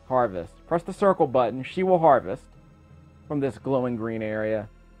 Harvest. Press the circle button. She will harvest from this glowing green area.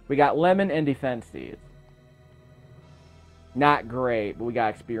 We got lemon and defense seeds. Not great, but we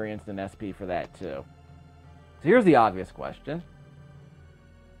got experience and SP for that too. So here's the obvious question.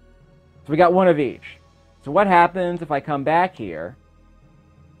 So we got one of each. So what happens if I come back here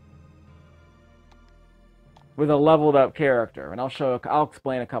with a leveled up character? And I'll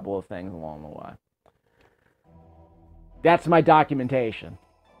explain a couple of things along the way. That's my documentation.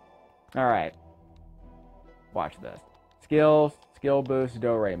 Alright. Watch this. Skills, skill boost,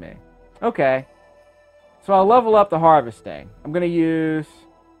 do-re-mi. Okay. So I'll level up the harvesting. I'm going to use...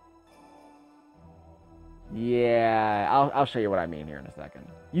 Yeah, I'll show you what I mean here in a second.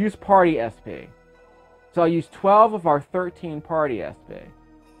 Use party SP. So I'll use 12 of our 13 party SP.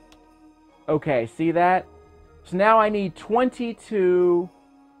 Okay, see that? So now I need 22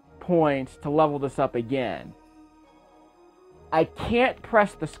 points to level this up again. I can't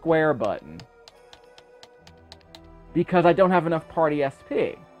press the square button because I don't have enough party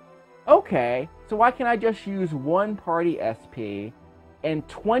SP. Okay, so why can't I just use 1 party SP and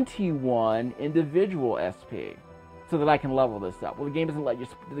 21 individual SP so that I can level this up? Well, the game doesn't let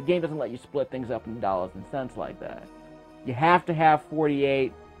you split things up into dollars and cents like that. You have to have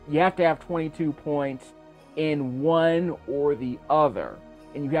 48. You have to have 22 points in one or the other.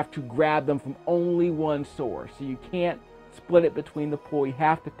 And you have to grab them from only one source. So you can't split it between the pool. You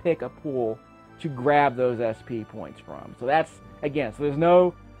have to pick a pool to grab those SP points from. So that's, again, so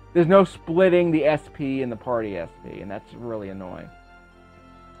there's no splitting the SP and the party SP, and that's really annoying.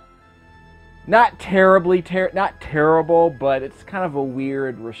 Not terrible, but it's kind of a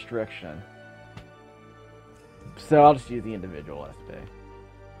weird restriction. So I'll just use the individual SP.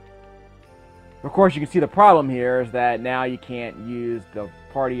 Of course, you can see the problem here is that now you can't use the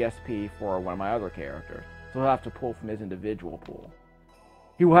party SP for one of my other characters. So he'll have to pull from his individual pool.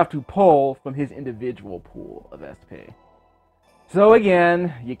 He will have to pull from his individual pool of SP. So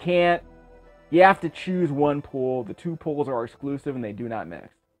again, you have to choose one pool. The two pools are exclusive and they do not mix.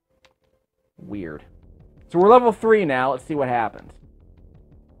 Weird. So we're level 3 now. Let's see what happens.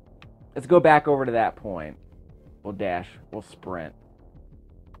 Let's go back over to that point. We'll dash. We'll sprint.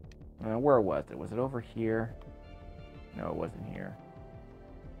 Where was it? Was it over here? No, it wasn't here.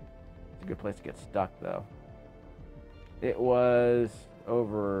 It's a good place to get stuck, though. It was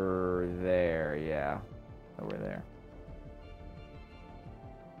over there, yeah. Over there.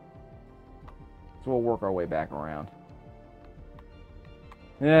 So we'll work our way back around.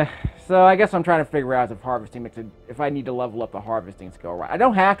 Yeah, so I guess I'm trying to figure out if harvesting makes it, if I need to level up the harvesting skill right. I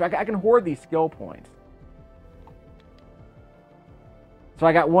don't have to. I can hoard these skill points. So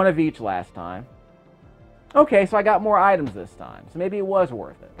I got one of each last time. Okay, so I got more items this time. So maybe it was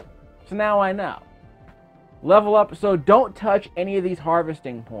worth it. So now I know. Level up. So don't touch any of these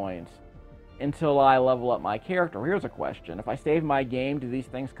harvesting points until I level up my character. Here's a question. If I save my game, do these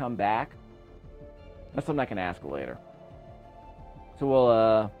things come back? That's something I can ask later. So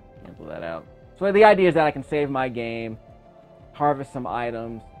we'll cancel that out. So the idea is that I can save my game, harvest some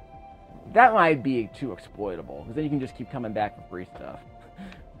items. That might be too exploitable, because then you can just keep coming back for free stuff.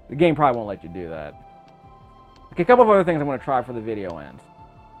 The game probably won't let you do that. Okay, a couple of other things I'm going to try for the video ends.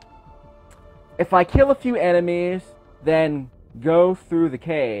 If I kill a few enemies, then go through the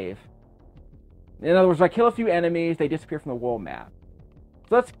cave. In other words, if I kill a few enemies, they disappear from the world map.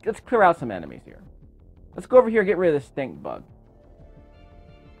 So let's clear out some enemies here. Let's go over here and get rid of this stink bug.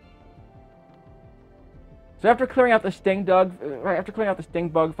 So after clearing out the stink bug,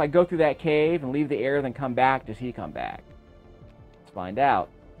 if I go through that cave and leave the area, then come back, does he come back? Let's find out.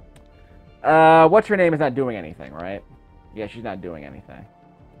 What's her name is not doing anything, right? Yeah, she's not doing anything.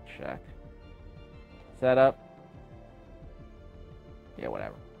 Check. Setup. Yeah,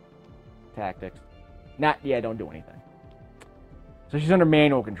 whatever. Tactics. Yeah, don't do anything. So she's under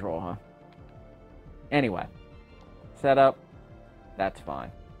manual control, huh? Anyway. Setup. That's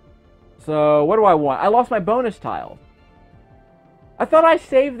fine. So, what do I want? I lost my bonus tile. I thought I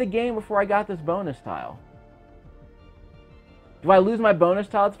saved the game before I got this bonus tile. Do I lose my bonus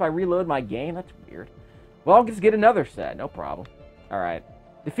tiles if I reload my game? That's weird. Well, I'll just get another set. No problem. Alright.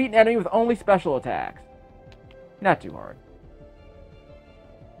 Defeat an enemy with only special attacks. Not too hard.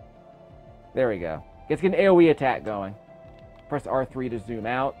 There we go. Let's get an AoE attack going. Press R3 to zoom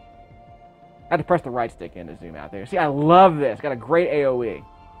out. I had to press the right stick in to zoom out there. See, I love this. Got a great AoE.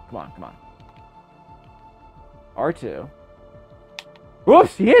 Come on, come on. R2.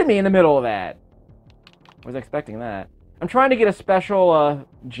 Whoops, he hit me in the middle of that. I was expecting that. I'm trying to get a special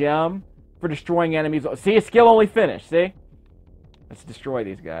gem for destroying enemies. See, a skill only finish, see? Let's destroy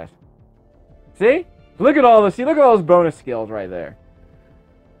these guys. See? Look at all this. See, look at all those bonus skills right there.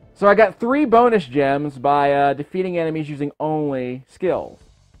 So I got 3 bonus gems by defeating enemies using only skills.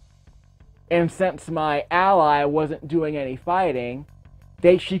 And since my ally wasn't doing any fighting,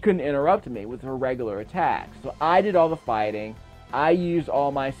 she couldn't interrupt me with her regular attacks. So I did all the fighting, I used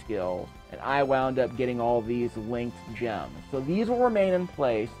all my skills, and I wound up getting all these linked gems. So these will remain in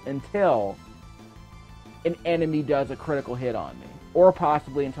place until an enemy does a critical hit on me. Or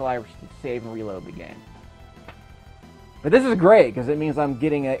possibly until I save and reload the game. But this is great, because it means I'm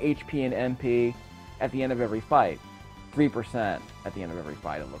getting a HP and MP at the end of every fight. 3% at the end of every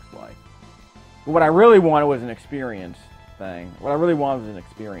fight, it looks like. But what I really wanted was an experience thing. What I really wanted was an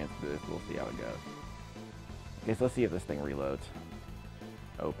experience boost. We'll see how it goes. Okay, so let's see if this thing reloads.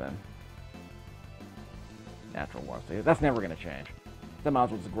 Open. Natural warp. So that's never going to change. So I might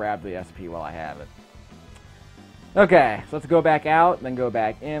as well just grab the SP while I have it. Okay, so let's go back out, then go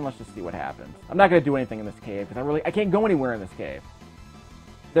back in. Let's just see what happens. I'm not going to do anything in this cave, because I can't go anywhere in this cave.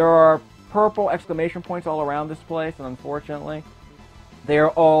 There are purple exclamation points all around this place, and unfortunately, they're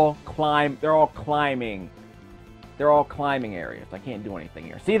all climbing areas. I can't do anything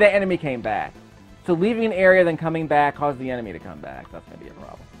here. See, the enemy came back. So leaving an area, then coming back, caused the enemy to come back. That's going to be a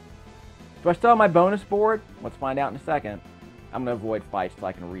problem. Do I still have my bonus board? Let's find out in a second. I'm going to avoid fights so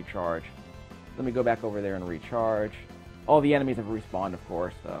I can recharge. Let me go back over there and recharge. All the enemies have respawned, of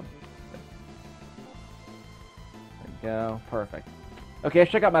course, so. There we go. Perfect. Okay,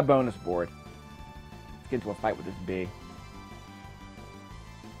 let's check out my bonus board. Let's get into a fight with this bee.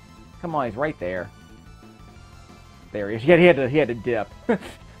 Come on, he's right there. There he is. He had to dip. Guess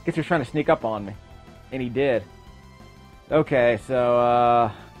he was trying to sneak up on me. And he did. Okay,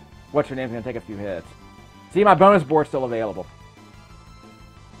 so, what's your name's gonna take a few hits. See, my bonus board's still available.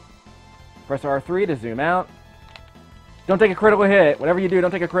 Press R3 to zoom out. Don't take a critical hit. Whatever you do,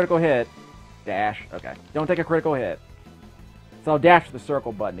 don't take a critical hit. Dash. Okay. Don't take a critical hit. So I'll dash the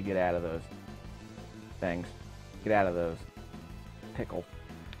circle button to get out of those things. Get out of those pickles.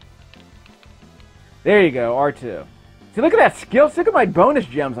 There you go, R2. See, look at that skill. Look at my bonus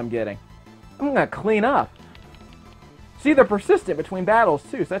gems I'm getting. I'm going to clean up. See, they're persistent between battles,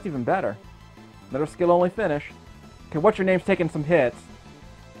 too, so that's even better. Another skill-only finish. Okay, what's your name's taking some hits?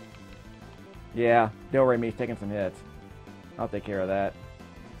 Yeah, don't worry, me's taking some hits. I'll take care of that.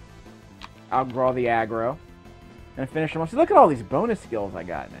 I'll draw the aggro. And finish him off. See, look at all these bonus skills I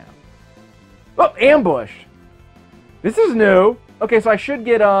got now. Oh, ambush! This is new. Okay, so I should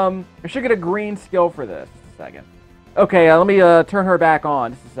get a green skill for this. Just a second. Okay, let me turn her back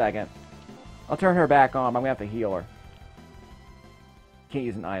on. Just a second. I'll turn her back on. I'm gonna have to heal her. Can't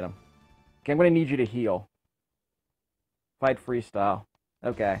use an item. Okay, I'm gonna need you to heal. Fight freestyle.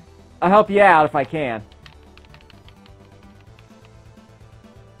 Okay. I'll help you out if I can.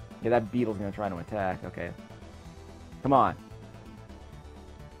 Yeah, that beetle's gonna try to attack. Okay. Come on.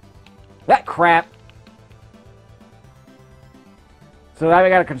 That crap! So now I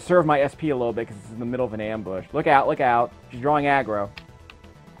gotta conserve my SP a little bit because it's in the middle of an ambush. Look out, look out. She's drawing aggro.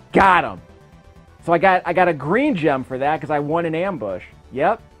 Got him! So I got a green gem for that because I won an ambush.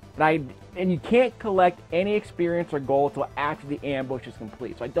 Yep. And you can't collect any experience or gold until after the ambush is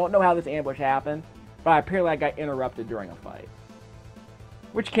complete. So I don't know how this ambush happened, but apparently I got interrupted during a fight.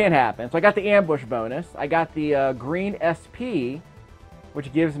 Which can happen. So I got the ambush bonus. I got the green SP,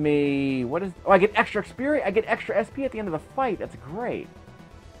 which gives me... What is... Oh, I get extra experience. I get extra SP at the end of the fight. That's great.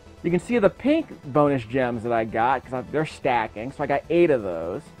 You can see the pink bonus gems that I got, because they're stacking. So I got 8 of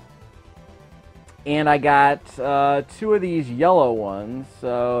those. And I got 2 of these yellow ones,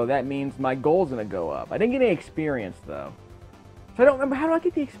 so that means my gold's going to go up. I didn't get any experience, though. So I don't remember. How do I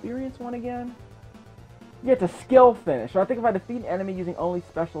get the experience one again? Yeah, it's a skill finish. So I think if I defeat an enemy using only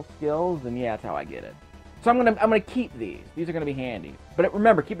special skills, then yeah, that's how I get it. So I'm gonna keep these. These are gonna be handy. But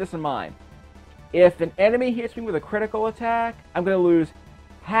remember, keep this in mind. If an enemy hits me with a critical attack, I'm gonna lose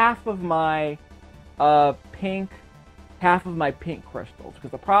half of my pink crystals. Because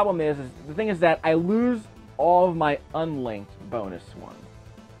the problem is the thing is that I lose all of my unlinked bonus ones.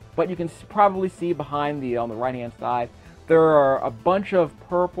 But you can probably see behind on the right hand side, there are a bunch of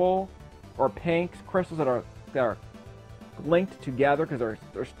purple or pink crystals that are linked together because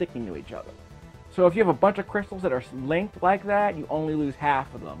they're sticking to each other. So if you have a bunch of crystals that are linked like that, you only lose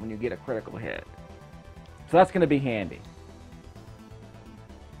half of them when you get a critical hit. So that's going to be handy.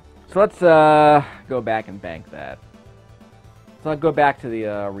 So let's go back and bank that. So I'll go back to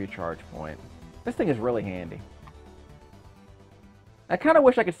the recharge point. This thing is really handy. I kind of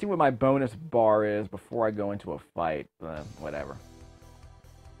wish I could see what my bonus bar is before I go into a fight, but whatever.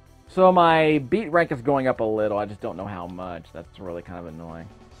 So my beat rank is going up a little, I just don't know how much. That's really kind of annoying.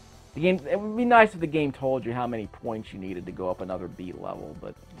 The game, it would be nice if the game told you how many points you needed to go up another beat level,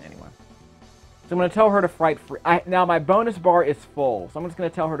 but anyway. So I'm going to tell her to fight free. Now my bonus bar is full, so I'm just going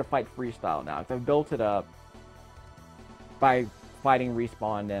to tell her to fight freestyle now, because I've built it up by fighting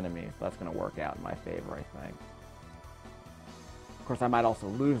respawned enemies. So that's going to work out in my favor, I think. Of course, I might also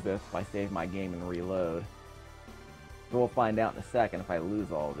lose this if I save my game and reload. So we'll find out in a second if I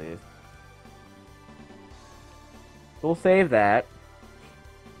lose all of these. So we'll save that.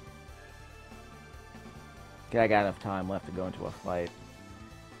 Okay, I got enough time left to go into a fight.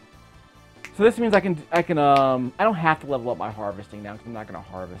 So this means I don't have to level up my harvesting now because I'm not going to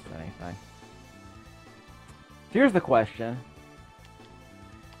harvest anything. So here's the question.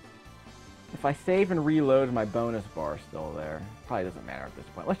 If I save and reload, is my bonus bar still there? Probably doesn't matter at this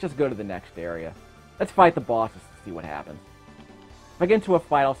point. Let's just go to the next area. Let's fight the bosses to see what happens. If I get into a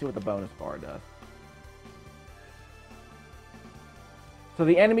fight, I'll see what the bonus bar does. So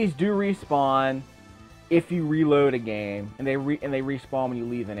the enemies do respawn if you reload a game, and they respawn when you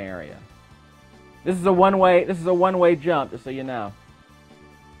leave an area. This is a one-way jump, just so you know.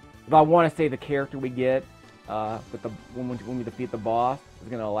 If I want to say the character we get when we defeat the boss is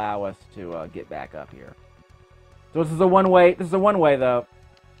going to allow us to get back up here. So this is a one-way though.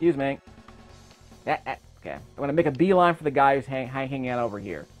 Excuse me. Okay, I'm gonna make a beeline for the guy who's hanging out over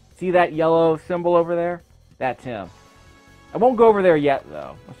here. See that yellow symbol over there? That's him. I won't go over there yet,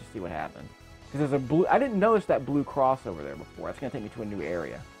 though. Let's just see what happens. Because there's a blue... I didn't notice that blue cross over there before. That's gonna take me to a new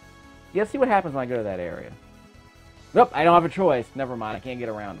area. Yeah, let's see what happens when I go to that area. Nope, I don't have a choice. Never mind, I can't get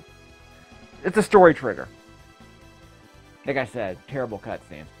around him. It's a story trigger. Like I said, terrible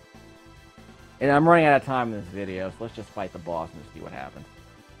cutscene. And I'm running out of time in this video, so let's just fight the boss and just see what happens.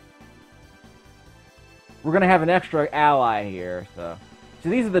 We're gonna have an extra ally here, so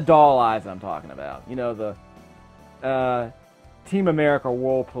these are the doll eyes I'm talking about. You know, the Team America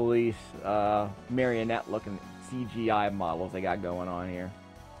World Police marionette-looking CGI models they got going on here.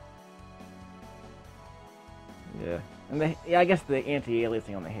 Yeah, and I guess the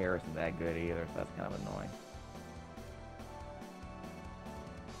anti-aliasing on the hair isn't that good either, so that's kind of annoying.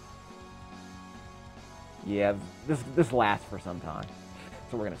 Yeah, this lasts for some time,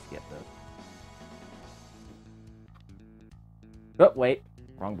 so we're gonna skip this. Oh, wait.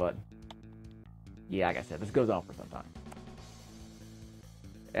 Wrong button. Yeah, like I said, this goes on for some time.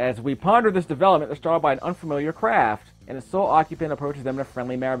 As we ponder this development, they're startled by an unfamiliar craft, and its sole occupant approaches them in a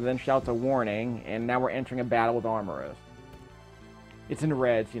friendly manner, but then shouts a warning, and now we're entering a battle with Armoros. It's in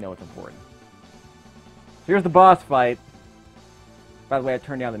red, so you know it's important. So here's the boss fight. By the way, I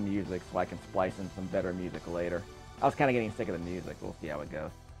turned down the music so I can splice in some better music later. I was kind of getting sick of the music. We'll see how it goes.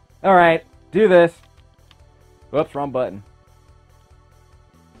 Alright, do this. Whoops, wrong button.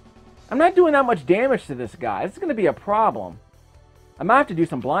 I'm not doing that much damage to this guy. This is going to be a problem. I might have to do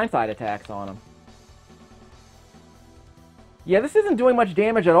some blindside attacks on him. Yeah, this isn't doing much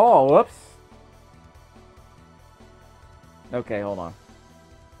damage at all. Whoops. Okay, hold on.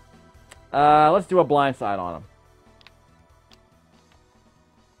 Let's do a blindside on him.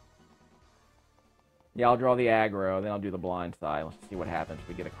 Yeah, I'll draw the aggro, then I'll do the blindside. Let's see what happens if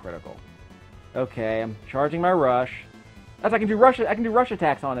we get a critical. Okay, I'm charging my rush. I can do rush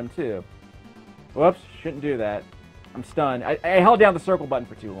attacks on him too. Whoops, shouldn't do that. I'm stunned. I held down the circle button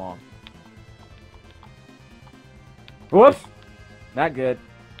for too long. Whoops! Not good.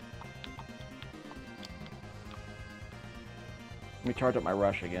 Let me charge up my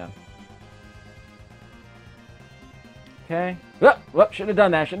rush again. Okay. Whoop, shouldn't have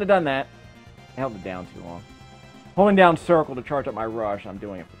done that, shouldn't have done that. I held it down too long. Holding down circle to charge up my rush, I'm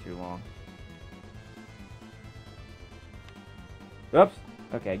doing it for too long. Oops.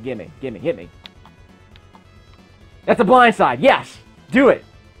 Okay, gimme, hit me. That's a blindside. Yes! Do it!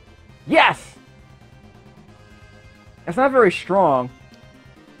 Yes! That's not very strong.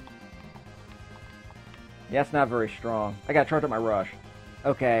 Yeah, that's not very strong. I gotta charge up my rush.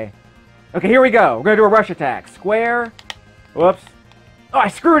 Okay. Okay, here we go. We're gonna do a rush attack. Square. Whoops. Oh, I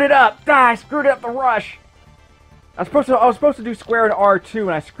screwed it up! Ah, I screwed up the rush! I was supposed to do square and R2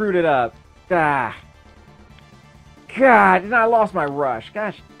 and I screwed it up. Ah. God, and I lost my rush.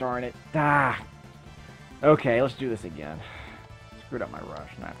 Gosh darn it. Ah. Okay, let's do this again. Screwed up my rush.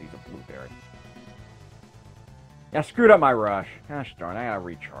 Now I have to use a blueberry. Yeah, I screwed up my rush. Gosh darn, I gotta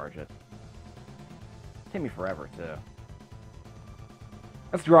recharge it. Take me forever, too.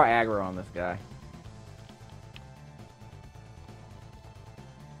 Let's draw aggro on this guy.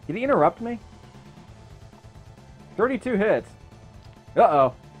 Did he interrupt me? 32 hits.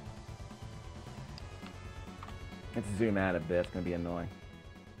 Uh-oh. Let's zoom out a bit. It's going to be annoying.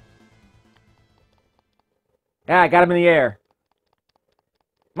 Ah, I got him in the air.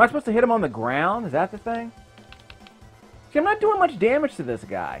 Am I supposed to hit him on the ground? Is that the thing? See, I'm not doing much damage to this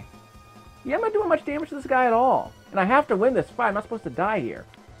guy. Yeah, I'm not doing much damage to this guy at all. And I have to win this fight. I'm not supposed to die here.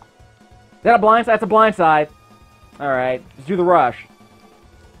 Is that a blindside? That's a blindside. Alright, let's do the rush.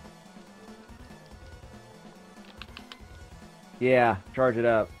 Yeah, charge it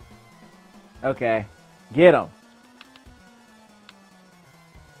up. Okay. Get him.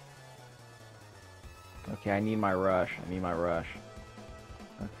 Okay, I need my rush.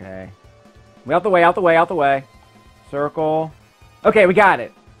 Okay. Out the way. Circle. Okay, we got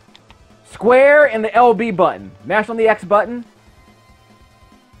it. Square and the LB button. Mash on the X button.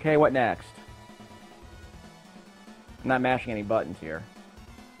 Okay, what next? I'm not mashing any buttons here.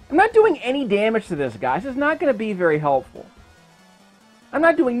 I'm not doing any damage to this guy. This is not going to be very helpful. I'm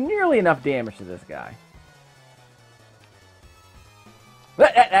not doing nearly enough damage to this guy. See,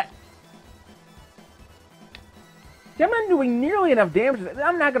 I'm not doing nearly enough damage.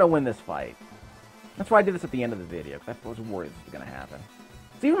 I'm not going to win this fight. That's why I did this at the end of the video, because I was worried this was going to happen.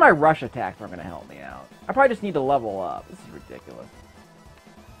 So even my rush attacks aren't going to help me out. I probably just need to level up. This is ridiculous.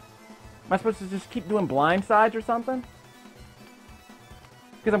 Am I supposed to just keep doing blindsides or something?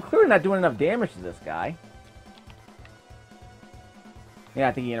 Because I'm clearly not doing enough damage to this guy. Yeah,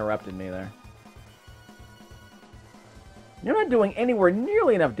 I think he interrupted me there. You're not doing anywhere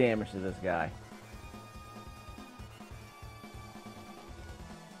nearly enough damage to this guy.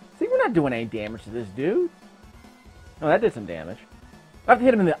 See, we're not doing any damage to this dude. Oh, that did some damage. I have to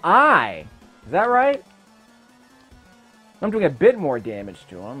hit him in the eye. Is that right? I'm doing a bit more damage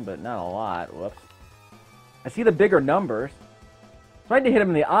to him, but not a lot. Whoops. I see the bigger numbers. So I need to hit him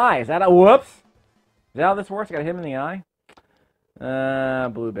in the eye. Is that a whoops? Is that how this works? I gotta hit him in the eye?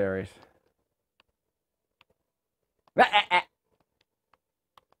 Blueberries.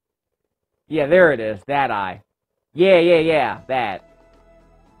 Yeah, there it is. That eye. Yeah. That.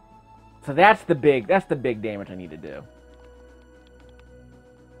 So that's the big damage I need to do.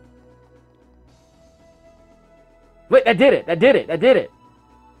 Wait, that did it.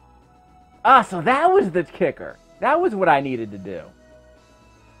 Ah, so that was the kicker. That was what I needed to do.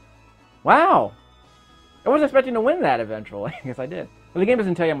 Wow. I wasn't expecting to win that eventually. I guess I did. Well, the game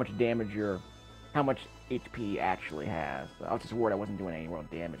doesn't tell you how much damage how much HP he actually has. So I was just worried I wasn't doing any real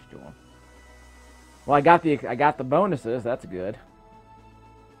damage to him. Well, I got the bonuses. That's good.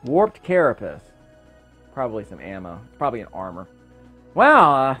 Warped Carapace. Probably some ammo. Probably an armor.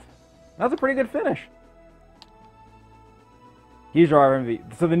 Wow, that was a pretty good finish. He's our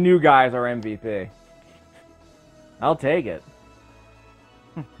MVP. So the new guy's our MVP. I'll take it.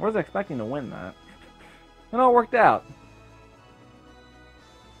 I wasn't expecting to win that. It all worked out.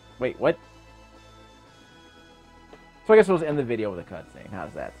 Wait, what? So I guess we'll just end the video with a cutscene. How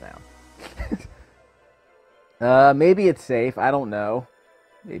does that sound? Maybe it's safe. I don't know.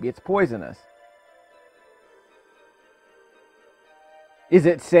 Maybe it's poisonous. Is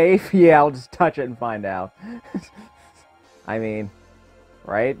it safe? Yeah, I'll just touch it and find out. I mean,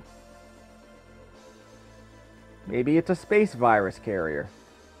 right? Maybe it's a space virus carrier.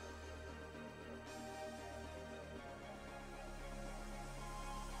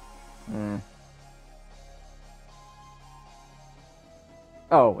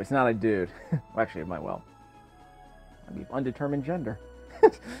 Oh, it's not a dude. Well, actually, it might well. I mean, undetermined gender.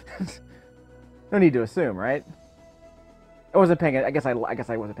 No need to assume, right? I wasn't paying. I guess I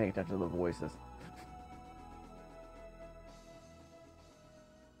wasn't paying attention to the voices.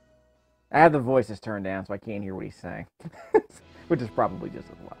 I have the voices turned down, so I can't hear what he's saying, which is probably just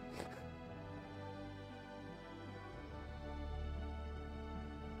as well.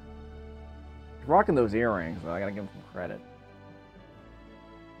 He's rocking those earrings, though. I gotta give him some credit.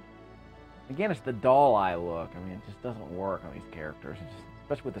 Again, it's the doll eye look. I mean, it just doesn't work on these characters.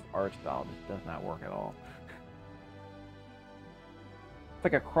 Especially with this art style, it just does not work at all. It's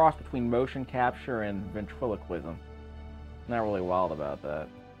like a cross between motion capture and ventriloquism. Not really wild about that.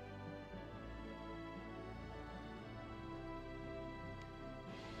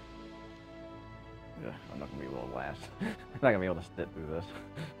 Ugh, I'm not going to be able to last. I'm not going to be able to sit through this.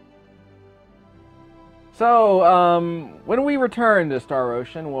 So, when we return to Star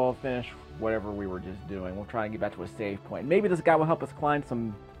Ocean, we'll finish whatever we were just doing. We'll try and get back to a save point. Maybe this guy will help us climb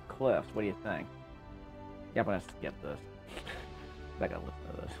some cliffs. What do you think? Yeah, I'm going to skip this. I got to listen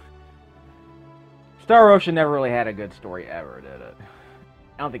to this. Star Ocean never really had a good story ever, did it?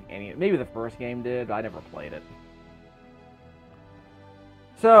 I don't think any... Maybe the first game did, but I never played it.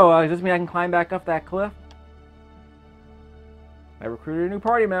 So, does this mean I can climb back up that cliff? I recruited a new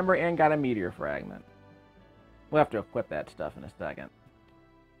party member and got a meteor fragment. We'll have to equip that stuff in a second.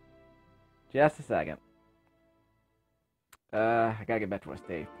 Just a second. I gotta get back to a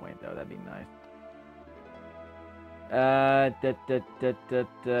save point, though. That'd be nice.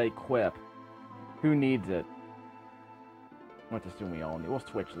 Equip. Who needs it? Let's assume we all need it. We'll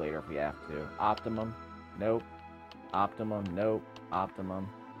switch later if we have to. Optimum. Nope. Optimum. Nope. Optimum.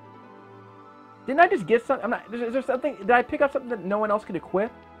 Didn't I just get something? Is there something? Did I pick up something that no one else could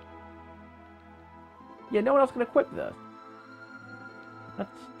equip? Yeah, no one else can equip this. That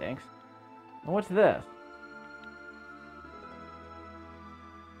stinks. And what's this?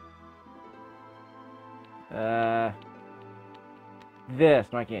 This.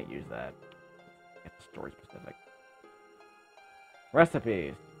 No, I can't use that. It's story specific.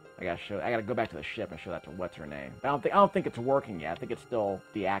 Recipes. I gotta go back to the ship and show that to what's her name. I don't think it's working yet. I think it's still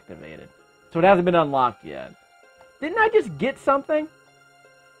deactivated. So it hasn't been unlocked yet. Didn't I just get something?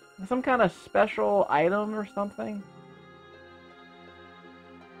 Some kind of special item or something?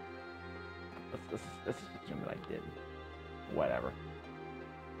 Let's assume that I did. Whatever.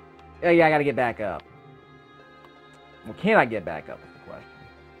 Yeah, I gotta get back up. Well, can I get back up is the question.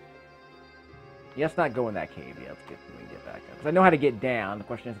 Yeah, let's not go in that cave yet. Let's get back up. Because I know how to get down. The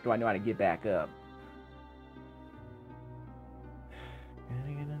question is, do I know how to get back up?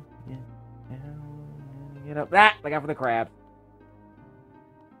 Get up. Ah! I got for the crab.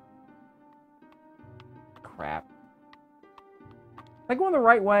 Crap. I going the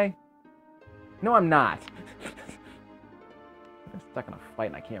right way? No, I'm not. I'm stuck in a fight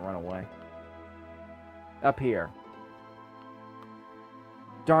and I can't run away. Up here.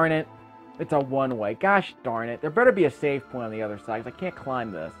 Darn it. It's a one-way. Gosh darn it. There better be a save point on the other side, because I can't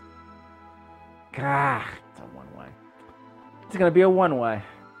climb this. Gah, it's a one-way. It's going to be a one-way.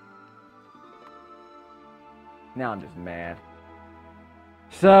 Now I'm just mad.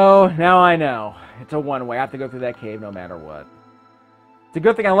 So, now I know. It's a one-way. I have to go through that cave no matter what. It's a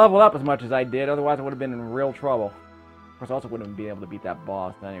good thing I leveled up as much as I did, otherwise I would have been in real trouble. Of course, I also wouldn't have been able to beat that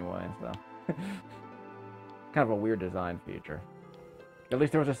boss anyway, so... kind of a weird design feature. At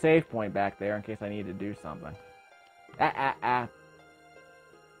least there was a save point back there in case I needed to do something.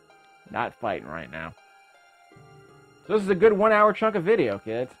 Not fighting right now. So this is a good 1 hour chunk of video,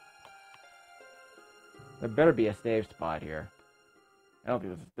 kids. There better be a save spot here. I don't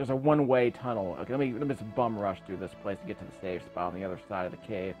think there's a one-way tunnel. Okay, let me just bum rush through this place to get to the save spot on the other side of the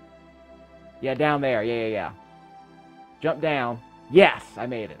cave. Yeah, down there. Yeah. Jump down. Yes, I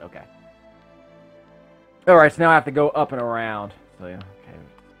made it. Okay. Alright, so now I have to go up and around. So, yeah, okay.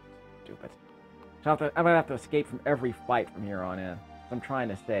 Stupid. So I'm gonna have to escape from every fight from here on in. I'm trying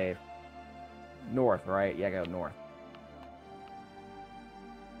to save. North, right? Yeah, I gotta go north.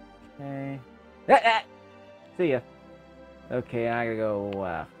 Okay. See ya. Okay, I gotta go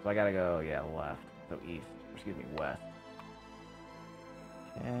left. So I gotta go, yeah, left. So east. Excuse me, west.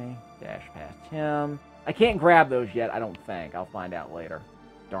 Okay. Dash past him. I can't grab those yet, I don't think. I'll find out later.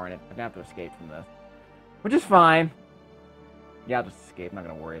 Darn it. I'm gonna have to escape from this. Which is fine. Yeah, I'll just escape. I'm not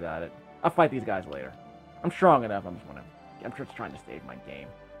gonna worry about it. I'll fight these guys later. I'm strong enough. I'm just trying to save my game.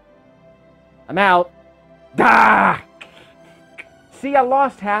 I'm out. Ah! See, I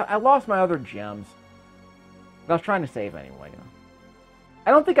lost my other gems. But I was trying to save anyway, you know.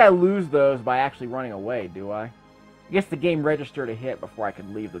 I don't think I lose those by actually running away, do I? I guess the game registered a hit before I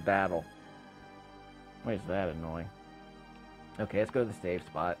could leave the battle. Why is that annoying? Okay, let's go to the save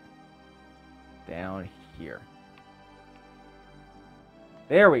spot. Down here.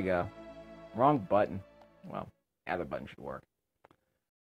 There we go. Wrong button. Well, other button should work.